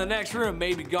parents fight in the next room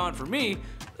may be gone for me,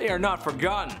 they are not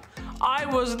forgotten. I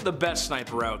wasn't the best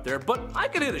sniper out there, but I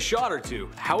could hit a shot or two.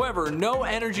 However, no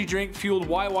energy drink fueled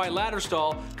YY ladder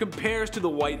stall compares to the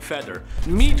White Feather.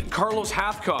 Meet Carlos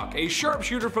Hathcock, a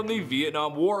sharpshooter from the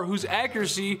Vietnam War whose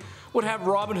accuracy would have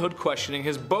Robin Hood questioning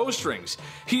his bowstrings.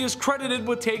 He is credited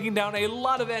with taking down a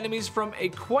lot of enemies from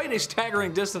quite a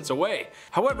staggering distance away.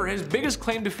 However, his biggest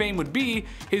claim to fame would be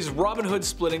his Robin Hood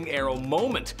splitting arrow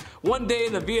moment. One day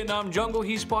in the Vietnam jungle,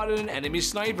 he spotted an enemy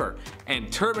sniper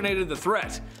and terminated the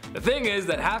threat. The thing is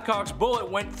that Hathcock's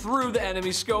bullet went through the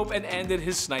enemy scope and ended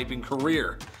his sniping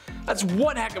career. That's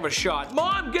one heck of a shot.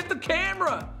 Mom, get the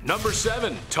camera! Number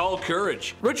 7, tall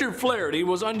courage. Richard Flaherty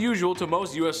was unusual to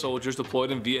most US soldiers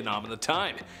deployed in Vietnam at the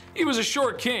time. He was a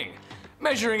short king,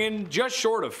 measuring in just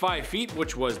short of 5 feet,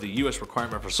 which was the US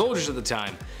requirement for soldiers at the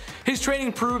time. His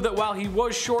training proved that while he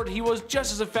was short, he was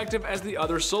just as effective as the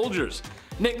other soldiers.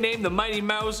 Nicknamed the Mighty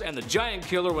Mouse and the Giant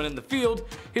Killer when in the field,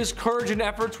 his courage and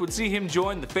efforts would see him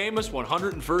join the famous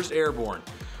 101st Airborne,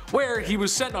 where he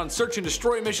was sent on search and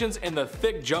destroy missions in the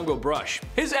thick jungle brush.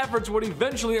 His efforts would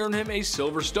eventually earn him a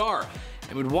Silver Star,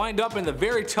 and would wind up in the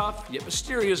very tough yet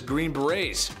mysterious Green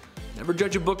Berets. Never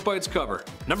judge a book by its cover.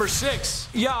 Number 6.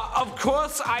 Yeah, of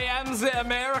course I am the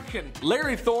American.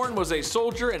 Larry Thorne was a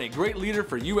soldier and a great leader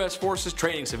for US forces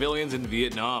training civilians in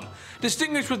Vietnam.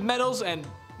 Distinguished with medals and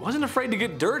wasn't afraid to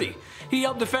get dirty. He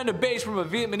helped defend a base from a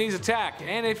Vietnamese attack,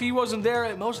 and if he wasn't there,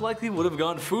 it most likely would have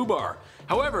gone foobar.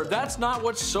 However, that's not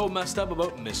what's so messed up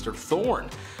about Mr. Thorne.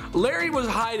 Larry was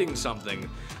hiding something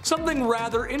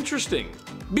rather interesting.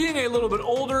 Being a little bit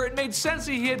older, it made sense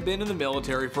that he had been in the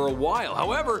military for a while.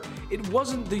 However, it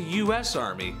wasn't the US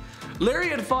Army. Larry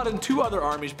had fought in 2 other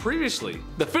armies previously.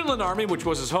 The Finland Army, which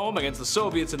was his home against the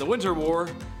Soviets in the Winter War,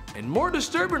 and more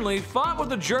disturbingly, fought with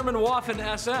the German Waffen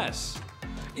SS.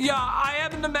 Yeah, I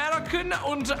am an American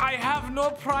and I have no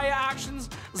prior actions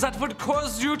that would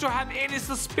cause you to have any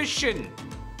suspicion.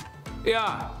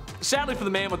 Yeah, sadly for the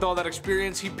man with all that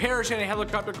experience, he perished in a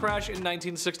helicopter crash in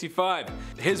 1965.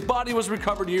 His body was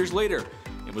recovered years later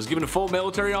and was given full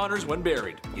military honors when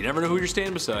buried. You never know who you're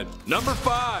standing beside. Number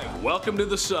 5, welcome to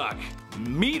the suck.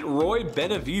 Meet Roy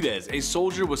Benavidez, a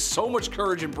soldier with so much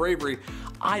courage and bravery,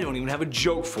 I don't even have a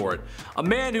joke for it. A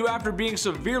man who, after being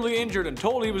severely injured and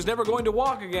told he was never going to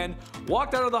walk again,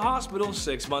 walked out of the hospital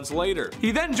 6 months later.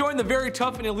 He then joined the very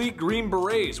tough and elite Green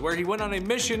Berets, where he went on a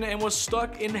mission and was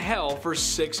stuck in hell for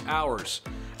 6 hours.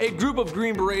 A group of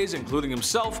Green Berets, including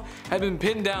himself, had been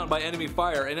pinned down by enemy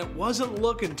fire and it wasn't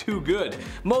looking too good.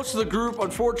 Most of the group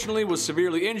unfortunately was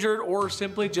severely injured or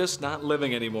simply just not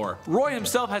living anymore. Roy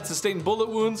himself had sustained bullet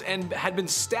wounds and had been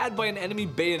stabbed by an enemy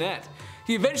bayonet.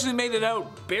 He eventually made it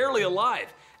out barely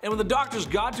alive, and when the doctors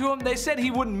got to him, they said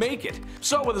he wouldn't make it.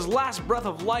 So with his last breath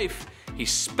of life, he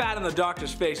spat in the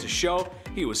doctor's face to show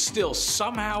he was still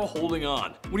somehow holding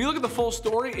on. When you look at the full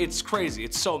story, it's crazy.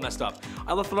 It's so messed up.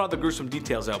 I left a lot of the gruesome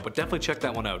details out, but definitely check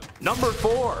that one out. Number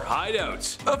 4.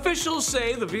 Hideouts. Officials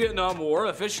say the Vietnam War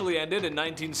officially ended in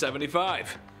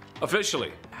 1975.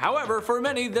 Officially. However, for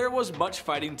many, there was much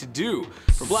fighting to do.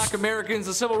 For black Americans,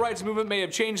 the civil rights movement may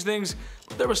have changed things,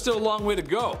 but there was still a long way to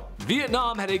go.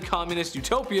 Vietnam had a communist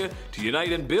utopia to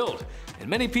unite and build, and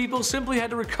many people simply had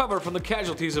to recover from the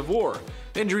casualties of war,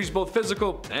 injuries both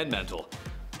physical and mental.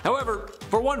 However,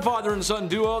 for one father and son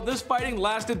duo, this fighting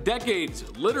lasted decades,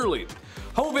 literally.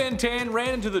 Ho Van Tan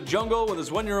ran into the jungle with his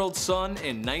 1-year-old son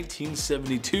in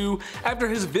 1972 after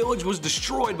his village was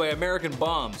destroyed by American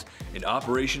bombs in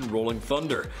Operation Rolling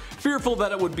Thunder. Fearful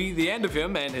that it would be the end of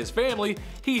him and his family,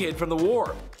 he hid from the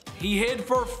war. He hid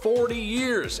for 40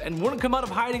 years and wouldn't come out of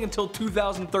hiding until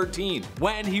 2013,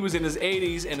 when he was in his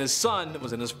 80s and his son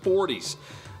was in his 40s.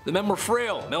 The men were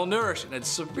frail, malnourished, and had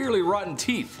severely rotten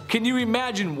teeth. Can you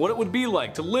imagine what it would be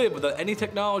like to live without any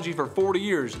technology for 40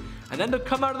 years and then to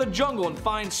come out of the jungle and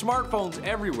find smartphones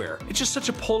everywhere? It's just such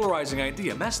a polarizing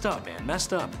idea. Messed up, man.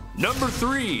 Messed up. Number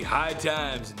 3. High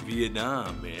times in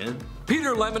Vietnam, man.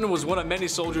 Peter Lemon was one of many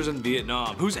soldiers in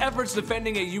Vietnam whose efforts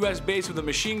defending a US base with a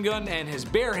machine gun and his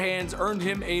bare hands earned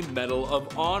him a Medal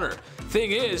of Honor.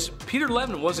 Thing is, Peter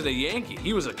Lemon wasn't a Yankee.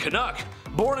 He was a Canuck,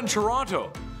 born in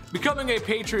Toronto. Becoming a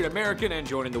patriot American and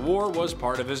joining the war was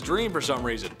part of his dream for some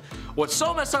reason. What's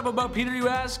so messed up about Peter, you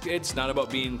ask? It's not about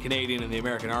being Canadian in the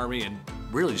American Army and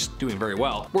really just doing very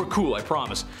well. We're cool, I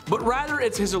promise. But rather,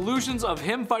 it's his illusions of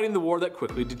him fighting the war that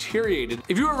quickly deteriorated.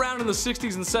 If you were around in the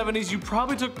 60s and 70s, you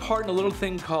probably took part in a little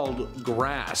thing called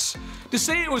grass. To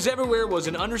say it was everywhere was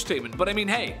an understatement, but I mean,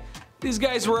 hey, these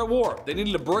guys were at war. They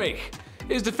needed a break.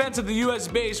 His defense of the US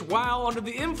base, while under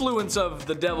the influence of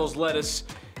the devil's lettuce,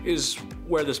 is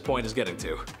where this point is getting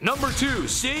to. Number 2,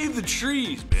 save the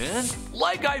trees, man.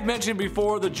 Like I've mentioned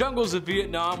before, the jungles of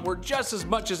Vietnam were just as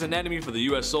much as an enemy for the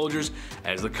US soldiers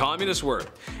as the communists were.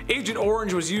 Agent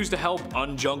Orange was used to help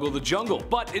unjungle the jungle,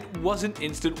 but it wasn't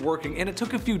instant working and it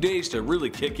took a few days to really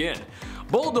kick in.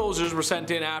 Bulldozers were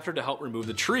sent in after to help remove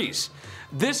the trees.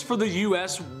 This for the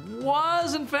US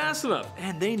wasn't fast enough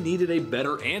and they needed a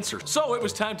better answer. So it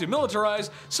was time to militarize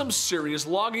some serious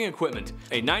logging equipment.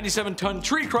 A 97-ton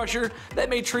tree crusher that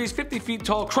made trees 50 feet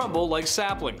tall crumble like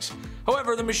saplings.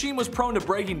 However, the machine was prone to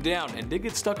breaking down and did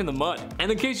get stuck in the mud.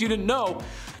 And in case you didn't know,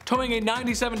 towing a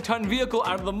 97-ton vehicle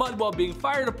out of the mud while being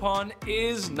fired upon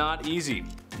is not easy.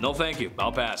 No thank you,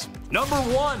 I'll pass. Number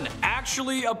 1,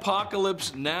 actually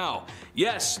Apocalypse Now.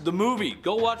 Yes, the movie.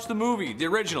 Go watch the movie. The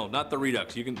original, not the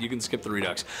Redux. You can skip the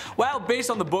Redux. While based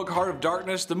on the book Heart of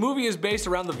Darkness, the movie is based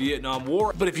around the Vietnam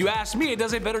War, but if you ask me, it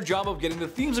does a better job of getting the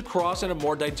themes across in a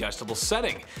more digestible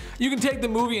setting. You can take the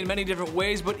movie in many different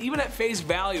ways, but even at face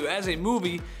value as a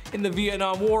movie in the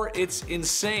Vietnam War, it's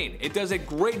insane. It does a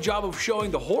great job of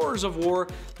showing the horrors of war,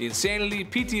 the insanity,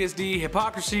 PTSD,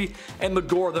 hypocrisy, and the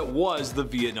gore that was the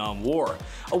Vietnam War.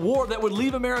 A war that would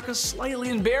leave America slightly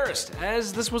embarrassed,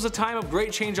 as this was a time of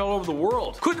great change all over the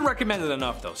world. Couldn't recommend it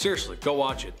enough though, seriously, go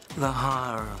watch it. The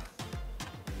horror.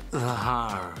 The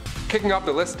horror. Kicking off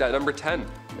the list at number 10,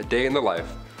 A Day in the Life.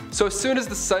 So as soon as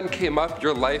the sun came up,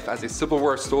 your life as a Civil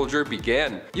War soldier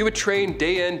began. You would train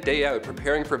day in, day out,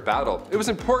 preparing for battle. It was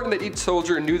important that each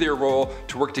soldier knew their role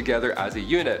to work together as a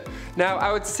unit. Now,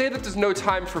 I would say that there's no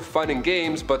time for fun and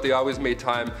games, but they always made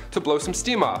time to blow some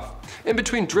steam off. In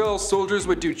between drills, soldiers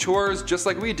would do chores just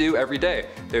like we do every day.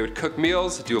 They would cook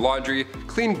meals, do laundry,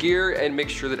 clean gear, and make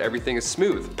sure that everything is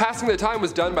smooth. Passing the time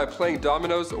was done by playing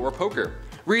dominoes or poker.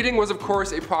 Reading was of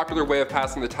course a popular way of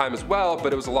passing the time as well,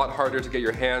 but it was a lot harder to get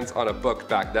your hands on a book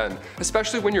back then,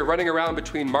 especially when you're running around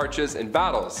between marches and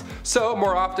battles. So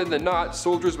more often than not,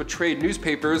 soldiers would trade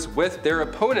newspapers with their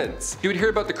opponents. You would hear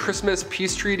about the Christmas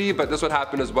peace treaty, but this would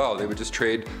happen as well. They would just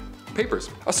trade papers.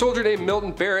 A soldier named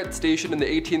Milton Barrett, stationed in the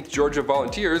 18th Georgia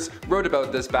Volunteers, wrote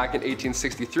about this back in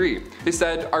 1863. He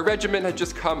said, "Our regiment had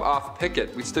just come off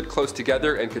picket. We stood close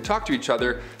together and could talk to each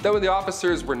other. Then when the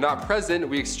officers were not present,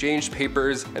 we exchanged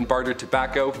papers and bartered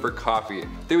tobacco for coffee.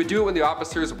 They would do it when the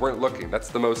officers weren't looking." That's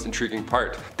the most intriguing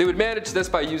part. They would manage this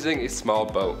by using a small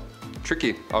boat.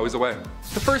 Tricky, always a way.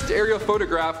 The first aerial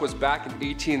photograph was back in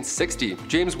 1860.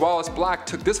 James Wallace Black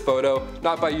took this photo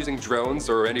not by using drones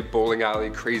or any bowling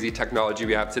alley crazy technology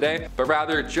we have today, but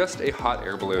rather just a hot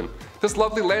air balloon. This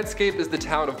lovely landscape is the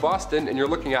town of Boston, and you're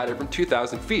looking at it from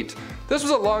 2,000 feet. This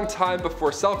was a long time before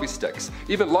selfie sticks.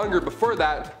 Even longer before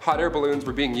that, hot air balloons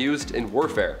were being used in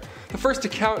warfare. The first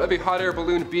account of a hot air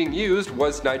balloon being used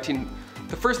was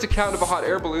The first account of a hot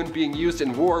air balloon being used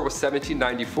in war was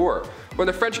 1794, when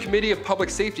the French Committee of Public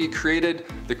Safety created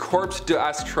the Corps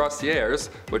d'Astrociers,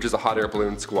 which is a hot air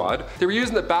balloon squad. They were used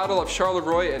in the Battle of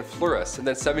Charleroi and Fleurus, and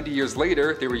then 70 years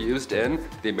later they were used in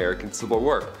the American Civil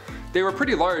War. They were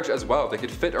pretty large as well. They could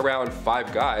fit around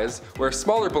 5 guys, where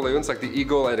smaller balloons like the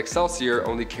Eagle and Excelsior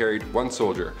only carried 1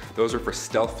 soldier. Those were for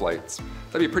stealth flights.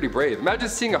 That'd be pretty brave. Imagine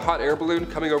seeing a hot air balloon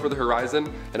coming over the horizon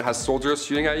and it has soldiers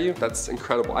shooting at you. That's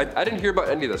incredible. I didn't hear about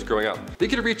any of this growing up. They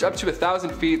could reach up to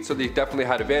 1,000 feet, so they definitely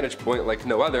had a vantage point like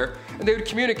no other, and they would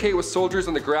communicate with soldiers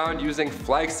on the ground using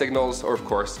flag signals or, of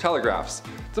course, telegraphs.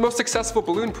 The most successful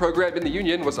balloon program in the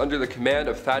Union was under the command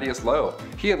of Thaddeus Lowe.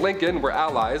 He and Lincoln were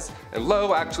allies, and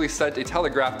Lowe actually sent a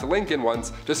telegraph to Lincoln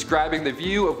once describing the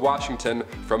view of Washington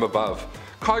from above.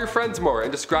 Call your friends more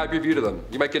and describe your view to them.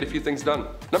 You might get a few things done.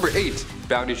 Number 8.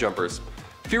 Bounty jumpers.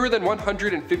 Fewer than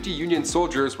 150 Union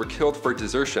soldiers were killed for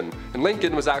desertion, and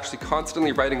Lincoln was actually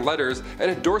constantly writing letters and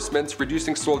endorsements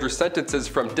reducing soldier sentences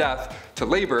from death to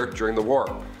labor during the war.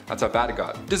 That's how bad it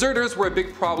got. Deserters were a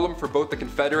big problem for both the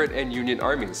Confederate and Union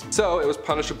armies, so it was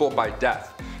punishable by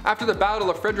death. After the Battle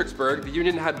of Fredericksburg, the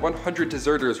Union had 100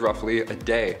 deserters roughly a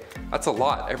day. That's a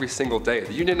lot, every single day.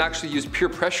 The Union actually used peer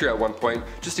pressure at one point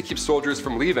just to keep soldiers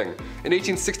from leaving. In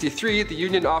 1863, the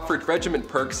Union offered regiment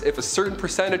perks if a certain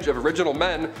percentage of original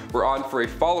men were on for a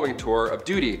following tour of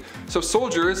duty. So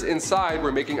soldiers inside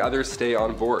were making others stay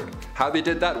on board. How they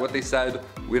did that, what they said,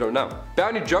 we don't know.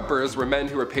 Bounty jumpers were men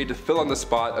who were paid to fill on the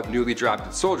spot of newly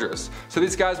drafted soldiers. So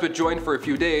these guys would join for a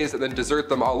few days and then desert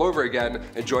them all over again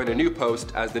and join a new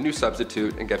post as the new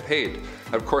substitute and get paid.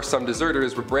 And of course, some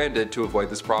deserters were branded to avoid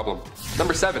this problem.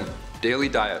 Number 7. Daily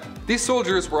diet. These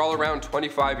soldiers were all around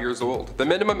 25 years old. The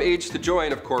minimum age to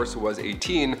join, of course, was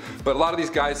 18, but a lot of these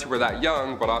guys who were that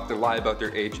young would often lie about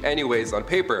their age anyways on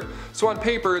paper. So on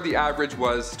paper, the average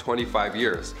was 25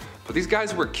 years. But these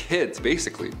guys were kids,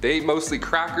 basically. They ate mostly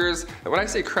crackers, and when I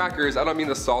say crackers, I don't mean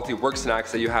the salty work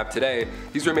snacks that you have today.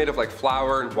 These were made of like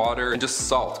flour and water and just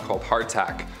salt called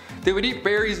hardtack. They would eat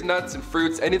berries, nuts, and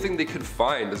fruits. Anything they could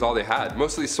find is all they had.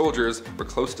 Most of these soldiers were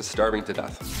close to starving to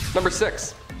death. Number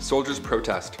 6. Soldiers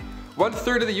protest.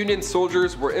 1/3 of the Union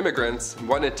soldiers were immigrants, and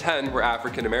 1 in 10 were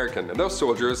African American, and those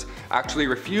soldiers actually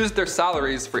refused their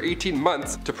salaries for 18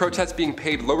 months to protest being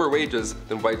paid lower wages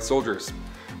than white soldiers.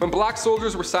 When black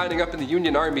soldiers were signing up in the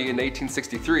Union Army in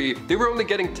 1863, they were only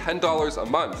getting $10 a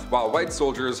month, while white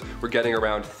soldiers were getting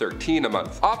around $13 a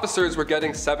month. Officers were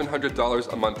getting $700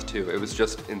 a month too. It was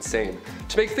just insane.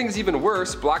 To make things even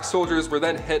worse, black soldiers were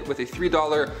then hit with a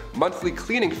 $3 monthly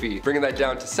cleaning fee, bringing that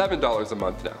down to $7 a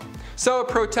month now. So a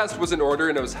protest was in order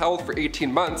and it was held for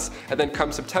 18 months, and then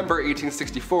come September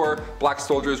 1864, black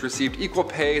soldiers received equal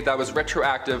pay that was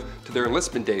retroactive to their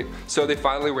enlistment date, so they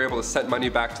finally were able to send money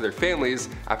back to their families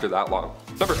after that long.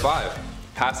 Number 5.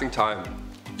 Passing time.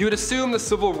 You would assume the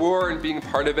Civil War and being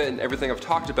part of it and everything I've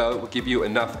talked about would give you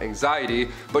enough anxiety,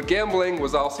 but gambling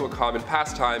was also a common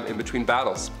pastime in between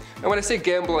battles. And when I say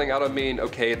gambling, I don't mean,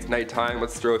 okay, it's nighttime,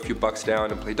 let's throw a few bucks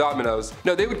down and play dominoes.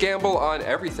 No, they would gamble on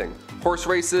everything. Horse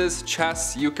races,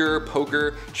 chess, euchre,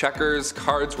 poker, checkers,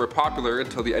 cards were popular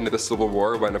until the end of the Civil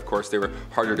War, when of course they were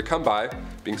harder to come by,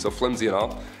 being so flimsy and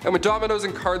all. And when dominoes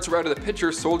and cards were out of the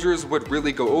picture, soldiers would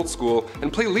really go old school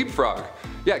and play leapfrog.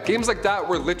 Yeah, games like that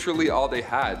were literally all they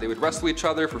had. They would wrestle each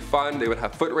other for fun, they would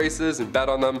have foot races and bet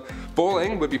on them.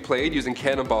 Bowling would be played using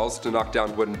cannonballs to knock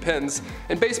down wooden pins,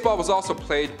 and baseball was also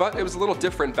played, but it was a little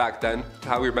different back then to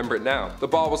how we remember it now. The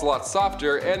ball was a lot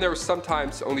softer, and there was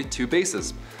sometimes only 2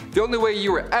 bases. The only way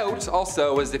you were out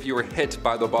also was if you were hit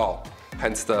by the ball,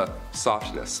 hence the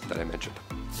softness that I mentioned.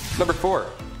 Number 4.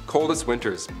 Coldest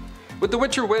winters. With the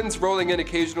winter winds rolling in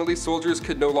occasionally, soldiers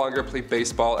could no longer play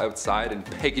baseball outside and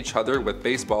peg each other with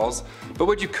baseballs, but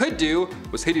what you could do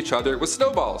was hit each other with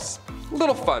snowballs. A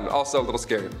little fun, also a little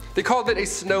scary. They called it a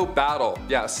snow battle.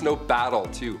 Yeah, a snow battle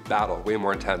too. Battle, way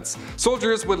more intense.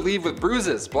 Soldiers would leave with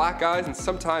bruises, black eyes, and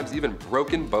sometimes even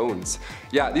broken bones.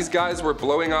 Yeah, these guys were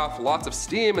blowing off lots of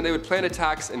steam, and they would plan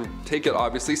attacks and take it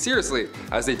obviously seriously,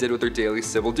 as they did with their daily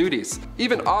civil duties.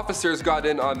 Even officers got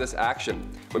in on this action.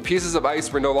 When pieces of ice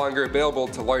were no longer available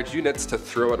to large units to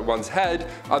throw at one's head,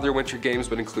 other winter games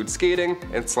would include skating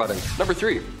and sledding. Number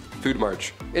 3. Food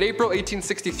March. In April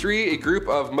 1863, a group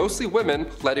of mostly women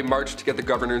led a march to get the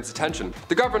governor's attention.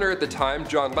 The governor at the time,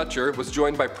 John Letcher, was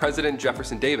joined by President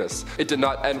Jefferson Davis. It did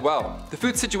not end well. The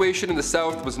food situation in the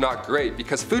South was not great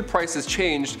because food prices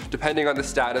changed depending on the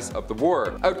status of the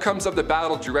war. Outcomes of the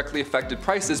battle directly affected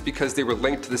prices because they were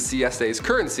linked to the CSA's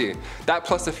currency. That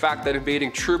plus the fact that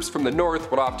invading troops from the north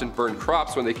would often burn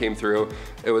crops when they came through,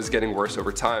 it was getting worse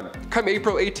over time. Come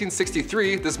April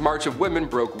 1863, this march of women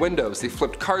broke windows. They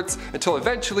flipped carts forts until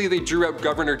eventually they drew out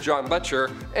Governor John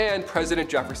Letcher and President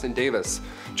Jefferson Davis.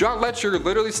 John Letcher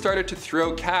literally started to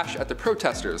throw cash at the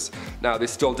protesters. Now they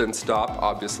still didn't stop,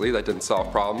 obviously, that didn't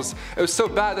solve problems. It was so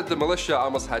bad that the militia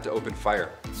almost had to open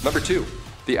fire. Number 2.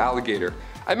 The alligator.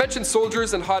 I mentioned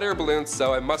soldiers and hot air balloons,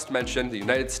 so I must mention the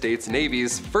United States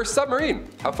Navy's first submarine.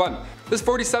 How fun. This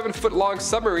 47-foot long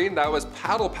submarine that was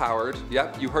paddle powered,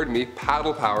 yep, you heard me,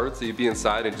 paddle powered, so you'd be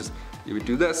inside and you would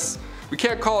do this. We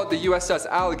can't call it the USS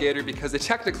Alligator because it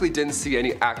technically didn't see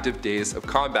any active days of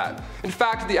combat. In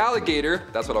fact, the Alligator,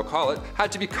 that's what I'll call it,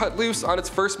 had to be cut loose on its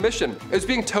first mission. It was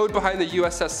being towed behind the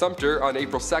USS Sumter on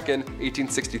April 2nd,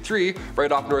 1863,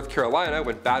 right off North Carolina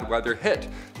when bad weather hit.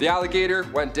 The Alligator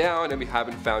went down and we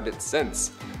haven't found it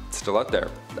since. It's still out there.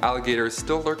 The alligator is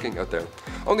still lurking out there.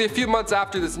 Only a few months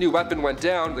after this new weapon went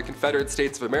down, the Confederate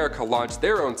States of America launched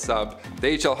their own sub, the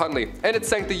H.L. Huntley, and it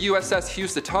sank the USS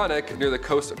Housatonic near the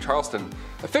coast of Charleston,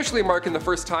 officially marking the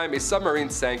first time a submarine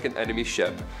sank an enemy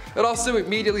ship. It also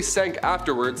immediately sank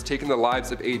afterwards, taking the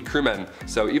lives of 8 crewmen,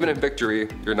 so even in victory,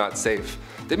 you're not safe.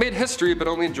 They made history but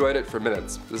only enjoyed it for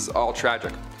minutes. This is all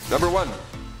tragic. Number 1.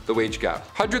 The wage gap.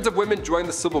 Hundreds of women joined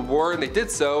the Civil War and they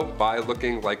did so by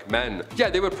looking like men.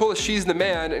 Yeah, they would pull a she's the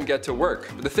man and get to work.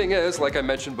 But the thing is, like I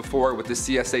mentioned before with the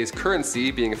CSA's currency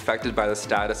being affected by the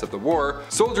status of the war,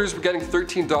 soldiers were getting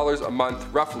 $13 a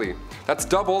month roughly. That's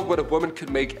double what a woman could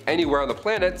make anywhere on the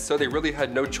planet, so they really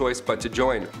had no choice but to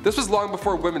join. This was long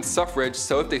before women's suffrage,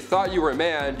 so if they thought you were a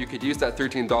man, you could use that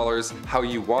 $13 how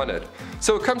you wanted.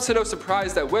 So it comes to no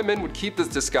surprise that women would keep this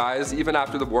disguise even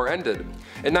after the war ended.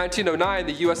 In 1909,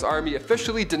 the US Army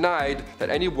officially denied that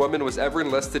any woman was ever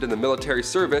enlisted in the military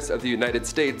service of the United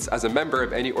States as a member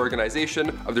of any organization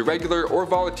of the regular or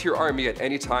volunteer army at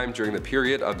any time during the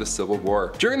period of the Civil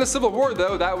War. During the Civil War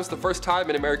though, that was the first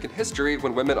time in American history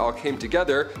when women all came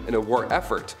together in a war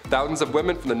effort. Thousands of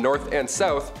women from the North and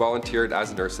South volunteered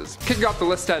as nurses. Kicking off the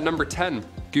list at number 10,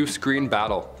 Goose Green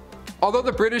Battle. Although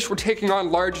the British were taking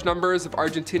on large numbers of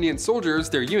Argentinian soldiers,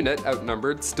 their unit,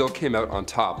 outnumbered, still came out on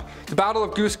top. The Battle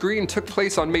of Goose Green took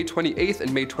place on May 28th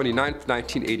and May 29th,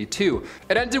 1982.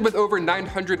 It ended with over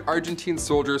 900 Argentine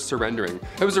soldiers surrendering.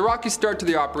 It was a rocky start to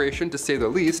the operation, to say the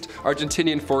least.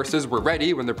 Argentinian forces were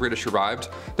ready when the British arrived.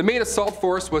 The main assault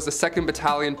force was the 2nd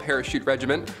Battalion Parachute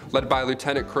Regiment, led by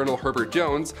Lieutenant Colonel Herbert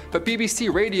Jones, but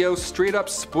BBC Radio straight up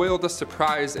spoiled the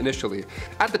surprise initially.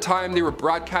 At the time, they were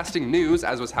broadcasting news,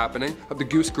 as was happening, of the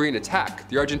Goose Green attack.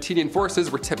 The Argentinian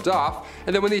forces were tipped off,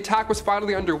 and then when the attack was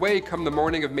finally underway come the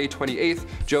morning of May 28th,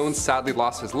 Jones sadly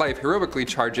lost his life heroically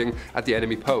charging at the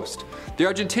enemy post. The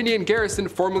Argentinian garrison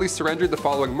formally surrendered the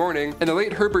following morning, and the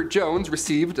late Herbert Jones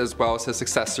received, as well as his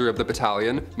successor of the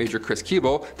battalion, Major Chris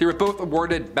Keeble, they were both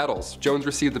awarded medals. Jones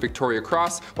received the Victoria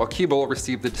Cross, while Keeble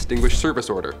received the Distinguished Service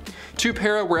Order. Two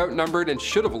para were outnumbered and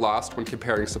should have lost when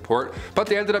comparing support, but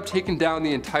they ended up taking down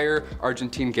the entire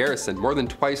Argentine garrison, more than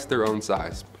twice their own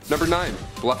size. Number 9.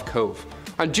 Bluff Cove.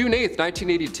 On June 8,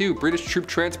 1982, British troop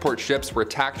transport ships were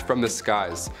attacked from the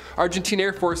skies. Argentine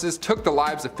air forces took the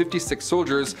lives of 56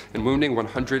 soldiers and wounding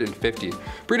 150.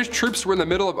 British troops were in the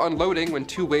middle of unloading when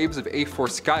 2 waves of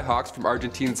A-4 Skyhawks from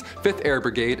Argentina's 5th Air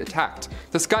Brigade attacked.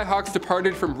 The Skyhawks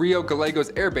departed from Rio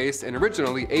Gallegos Air Base, and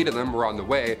originally 8 of them were on the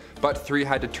way, but 3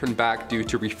 had to turn back due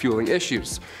to refueling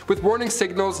issues. With warning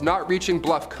signals not reaching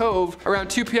Bluff Cove, around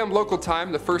 2 p.m. local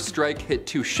time, the first strike hit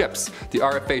 2 ships, the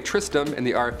RFA Tristram and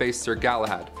the RFA Sir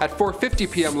Galahad. At 4:50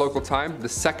 p.m. local time, the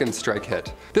second strike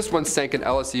hit. This one sank an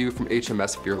LSU from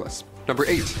HMS Fearless. Number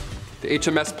 8. The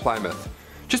HMS Plymouth.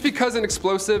 Just because an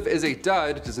explosive is a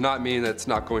dud does not mean that it's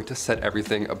not going to set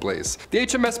everything ablaze. The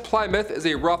HMS Plymouth is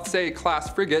a Rothesay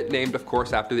class frigate named of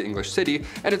course after the English city,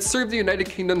 and it served the United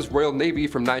Kingdom's Royal Navy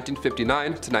from 1959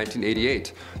 to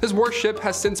 1988. This warship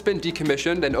has since been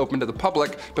decommissioned and opened to the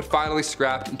public, but finally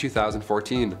scrapped in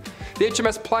 2014. The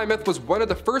HMS Plymouth was one of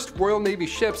the first Royal Navy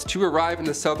ships to arrive in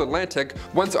the South Atlantic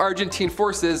once Argentine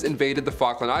forces invaded the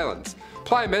Falkland Islands.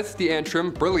 Plymouth, the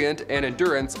Antrim, Brilliant, and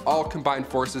Endurance all combined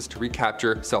forces to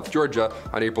recapture South Georgia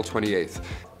on April 28th.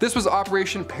 This was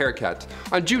Operation Parakeet.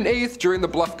 On June 8th, during the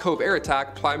Bluff Cove air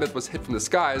attack, Plymouth was hit from the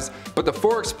skies, but the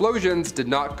 4 explosions did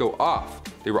not go off.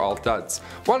 They were all duds.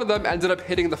 One of them ended up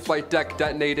hitting the flight deck,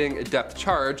 detonating a depth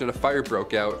charge, and a fire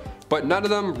broke out, but none of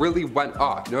them really went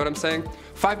off, you know what I'm saying?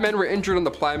 5 men were injured on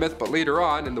the Plymouth, but later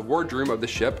on, in the wardroom of the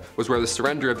ship, was where the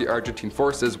surrender of the Argentine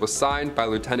forces was signed by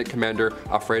Lieutenant Commander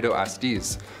Alfredo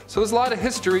Astiz. So there's a lot of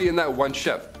history in that one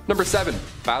ship. Number 7.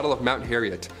 Battle of Mount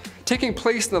Harriet. Taking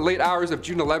place in the late hours of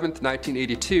June 11th,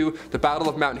 1982, the Battle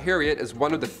of Mount Harriet is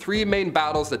one of the 3 main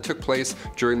battles that took place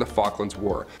during the Falklands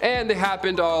War. And they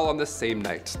happened all on the same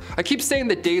night. I keep saying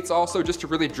the dates also just to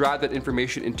really drive that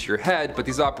information into your head, but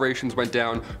these operations went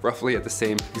down roughly at the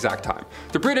same exact time.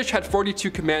 The British had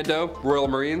 42 Commando, Royal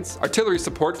Marines, artillery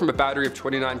support from a battery of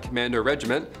 29 Commando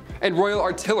Regiment, and Royal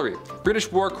Artillery.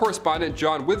 British war correspondent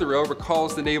John Witherow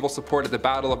recalls the naval support at the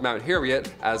Battle of Mount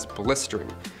Harriet as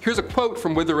blistering. Here's a quote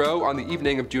from Witherow on the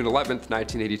evening of June 11th,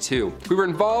 1982. "We were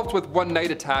involved with one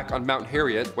night attack on Mount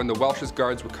Harriet when the Welsh's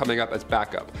guards were coming up as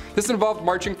backup. This involved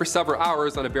marching for several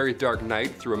hours on a very dark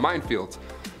night through a minefield.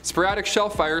 Sporadic shell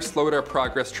fire slowed our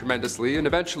progress tremendously, and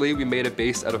eventually we made a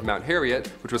base out of Mount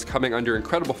Harriet, which was coming under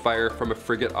incredible fire from a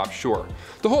frigate offshore.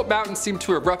 The whole mountain seemed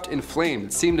to erupt in flame.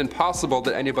 It seemed impossible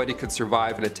that anybody could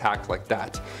survive an attack like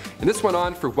that. And this went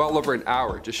on for well over an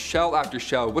hour, just shell after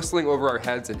shell whistling over our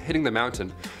heads and hitting the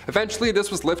mountain. Eventually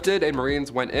this was lifted and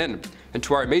Marines went in. And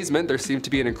to our amazement, there seemed to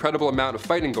be an incredible amount of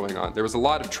fighting going on. There was a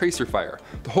lot of tracer fire.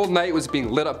 The whole night was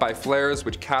being lit up by flares,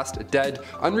 which cast a dead,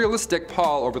 unrealistic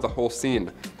pall over the whole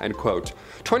scene." End quote.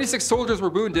 26 soldiers were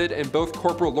wounded, and both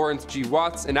Corporal Lawrence G.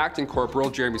 Watts and Acting Corporal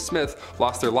Jeremy Smith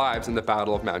lost their lives in the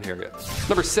Battle of Mount Harriet.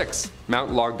 Number 6.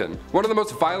 Mount Longdon. One of the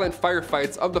most violent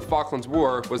firefights of the Falklands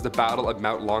War was the Battle of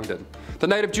Mount Longdon. The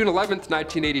night of June 11th,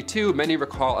 1982, many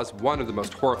recall as one of the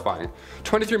most horrifying.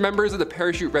 23 members of the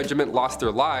Parachute Regiment lost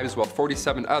their lives while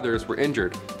 47 others were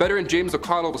injured. Veteran James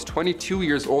O'Connell was 22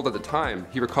 years old at the time.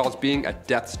 He recalls being at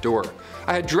death's door.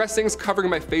 "I had dressings covering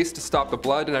my face to stop the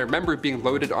blood, and I remember being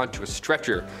loaded onto a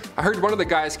stretcher. I heard one of the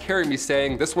guys carrying me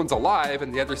saying, 'This one's alive,'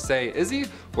 and the others say, 'Is he?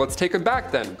 Well, let's take him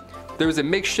back then.' There was a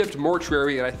makeshift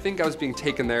mortuary, and I think I was being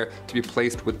taken there to be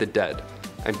placed with the dead."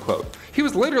 End quote. He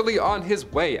was literally on his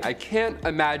way. I can't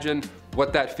imagine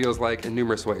what that feels like in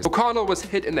numerous ways. O'Connell was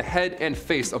hit in the head and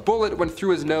face. A bullet went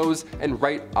through his nose and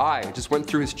right eye, just went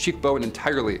through his cheekbone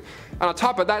entirely. And on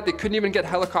top of that, they couldn't even get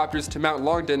helicopters to Mount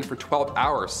Longdon for 12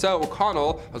 hours, so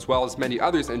O'Connell, as well as many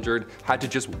others injured, had to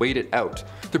just wait it out.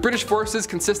 The British forces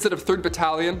consisted of 3rd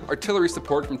Battalion, artillery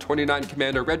support from 29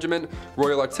 Commando Regiment,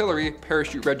 Royal Artillery,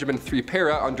 Parachute Regiment 3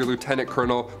 Para under Lieutenant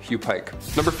Colonel Hugh Pike.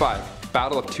 Number 5.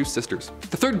 Battle of Two Sisters.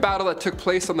 The third battle that took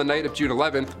place on the night of June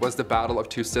 11th was the Battle of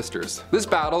Two Sisters. This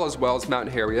battle, as well as Mount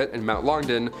Harriet and Mount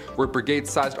Longdon, were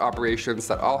brigade-sized operations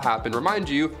that all happened, remind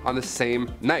you, on the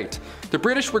same night. The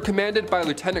British were commanded by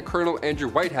Lieutenant Colonel Andrew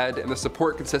Whitehead, and the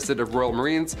support consisted of Royal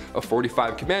Marines of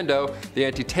 45 Commando, the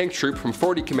anti-tank troop from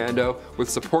 40 Commando, with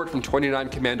support from 29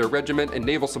 Commando Regiment and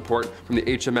naval support from the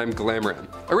HMM Glamran.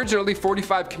 Originally,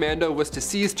 45 Commando was to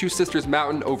seize Two Sisters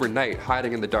Mountain overnight,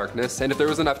 hiding in the darkness, and if there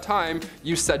was enough time,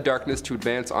 use said darkness to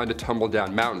advance onto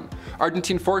Tumbledown Mountain.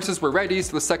 Argentine forces were ready,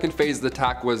 so the second phase of the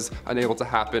attack was unable to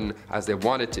happen as they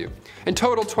wanted to. In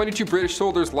total, 22 British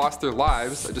soldiers lost their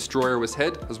lives, a destroyer was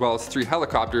hit, as well as 3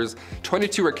 helicopters,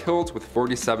 22 were killed with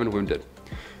 47 wounded.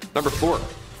 Number 4.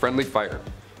 Friendly fire.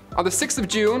 On the 6th of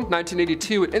June,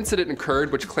 1982, an incident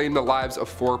occurred which claimed the lives of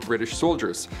 4 British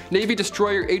soldiers. Navy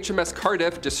destroyer HMS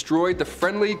Cardiff destroyed the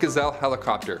friendly Gazelle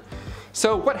helicopter.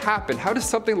 So what happened? How does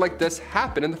something like this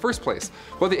happen in the first place?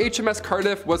 Well, the HMS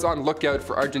Cardiff was on lookout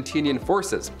for Argentinian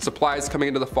forces. Supplies coming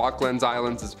into the Falklands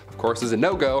Islands, of course, is a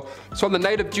no-go. So on the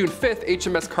night of June 5th,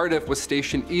 HMS Cardiff was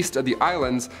stationed east of the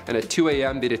islands, and at 2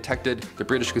 a.m. they detected the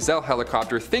British Gazelle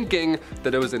helicopter, thinking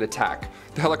that it was an attack.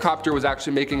 The helicopter was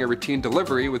actually making a routine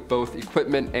delivery with both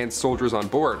equipment and soldiers on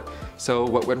board. So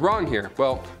what went wrong here?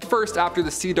 Well, first, after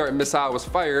the Sea Dart missile was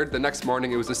fired, the next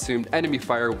morning it was assumed enemy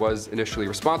fire was initially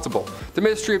responsible. The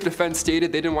Ministry of Defense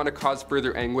stated they didn't want to cause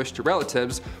further anguish to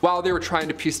relatives while they were trying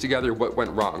to piece together what went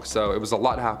wrong, so it was a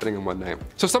lot happening in one night.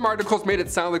 So some articles made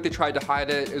it sound like they tried to hide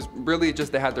it. It was really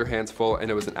just they had their hands full and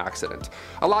it was an accident.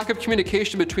 A lack of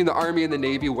communication between the Army and the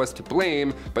Navy was to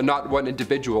blame, but not one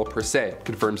individual per se,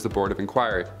 confirms the Board of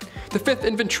Inquiry. The 5th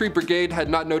Infantry Brigade had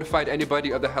not notified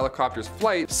anybody of the helicopter's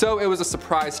flight, so it was a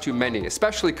surprise to many,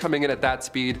 especially coming in at that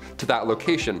speed to that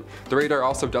location. The radar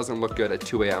also doesn't look good at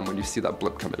 2 a.m. when you see that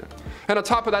blip coming in. And on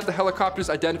top of that, the helicopter's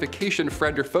identification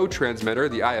friend or foe transmitter,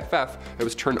 the IFF, it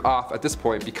was turned off at this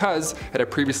point because it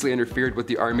had previously interfered with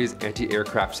the Army's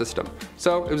anti-aircraft system.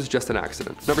 So it was just an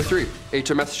accident. Number 3.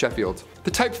 HMS Sheffield.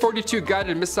 The Type 42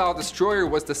 guided missile destroyer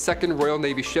was the second Royal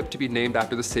Navy ship to be named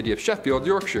after the city of Sheffield,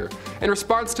 Yorkshire. In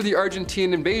response to the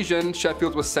Argentine invasion,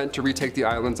 Sheffield was sent to retake the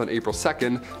islands on April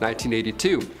 2nd,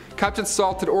 1982. Captain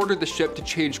Salt had ordered the ship to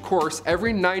change course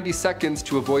every 90 seconds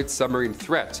to avoid submarine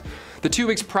threat. The 2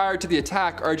 weeks prior to the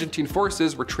attack, Argentine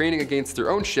forces were training against their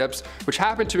own ships, which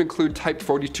happened to include Type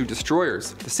 42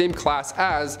 destroyers, the same class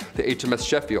as the HMS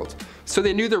Sheffield. So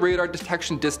they knew the radar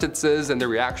detection distances and their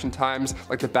reaction times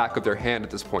like the back of their hand at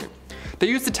this point. They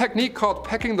used a technique called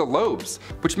pecking the lobes,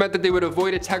 which meant that they would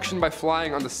avoid detection by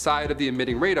flying on the side of the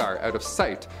emitting radar, out of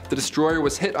sight. The destroyer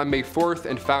was hit on May 4th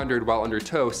and foundered while under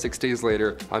tow 6 days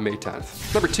later on May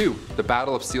 10th. Number 2. The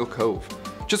Battle of Seal Cove.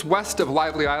 Just west of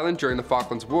Lively Island during the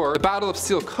Falklands War, the Battle of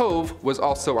Seal Cove was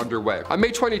also underway. On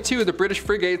May 22, the British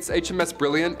frigates HMS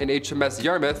Brilliant and HMS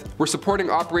Yarmouth were supporting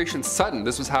Operation Sutton.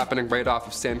 This was happening right off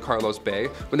of San Carlos Bay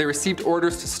when they received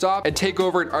orders to stop and take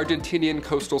over an Argentinian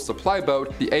coastal supply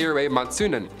boat, the ARA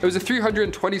Monsunan. It was a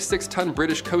 326-ton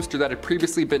British coaster that had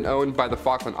previously been owned by the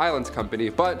Falkland Islands Company,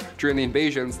 but during the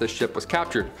invasions, the ship was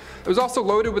captured. It was also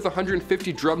loaded with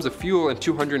 150 drums of fuel and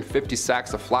 250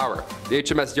 sacks of flour. The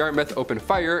HMS Yarmouth opened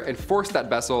fire and forced that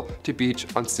vessel to beach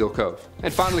on Seal Cove.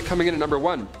 And finally, coming in at number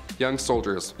 1, young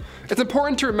soldiers. It's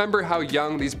important to remember how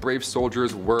young these brave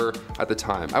soldiers were at the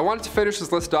time. I wanted to finish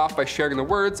this list off by sharing the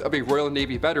words of a Royal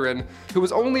Navy veteran who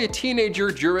was only a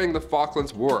teenager during the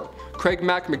Falklands War. Craig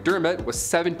Mac McDermott was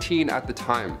 17 at the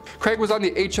time. Craig was on the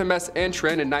HMS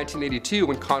Antrim in 1982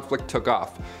 when conflict took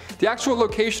off. The actual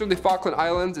location of the Falkland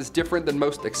Islands is different than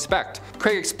most expect.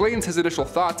 Craig explains his initial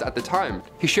thoughts at the time.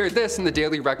 He shared this in the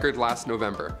Daily Record last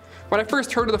November. When I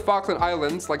first heard of the Falkland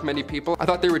Islands, like many people, I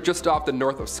thought they were just off the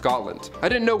north of Scotland. I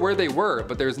didn't know where they were,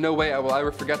 but there's no way I will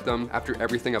ever forget them after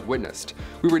everything I've witnessed.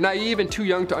 We were naive and too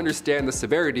young to understand the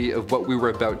severity of what we were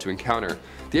about to encounter.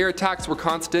 The air attacks were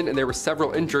constant and there were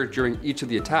several injured during each of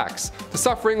the attacks. The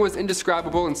suffering was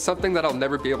indescribable and something that I'll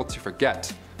never be able to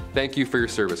forget. Thank you for your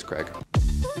service, Craig.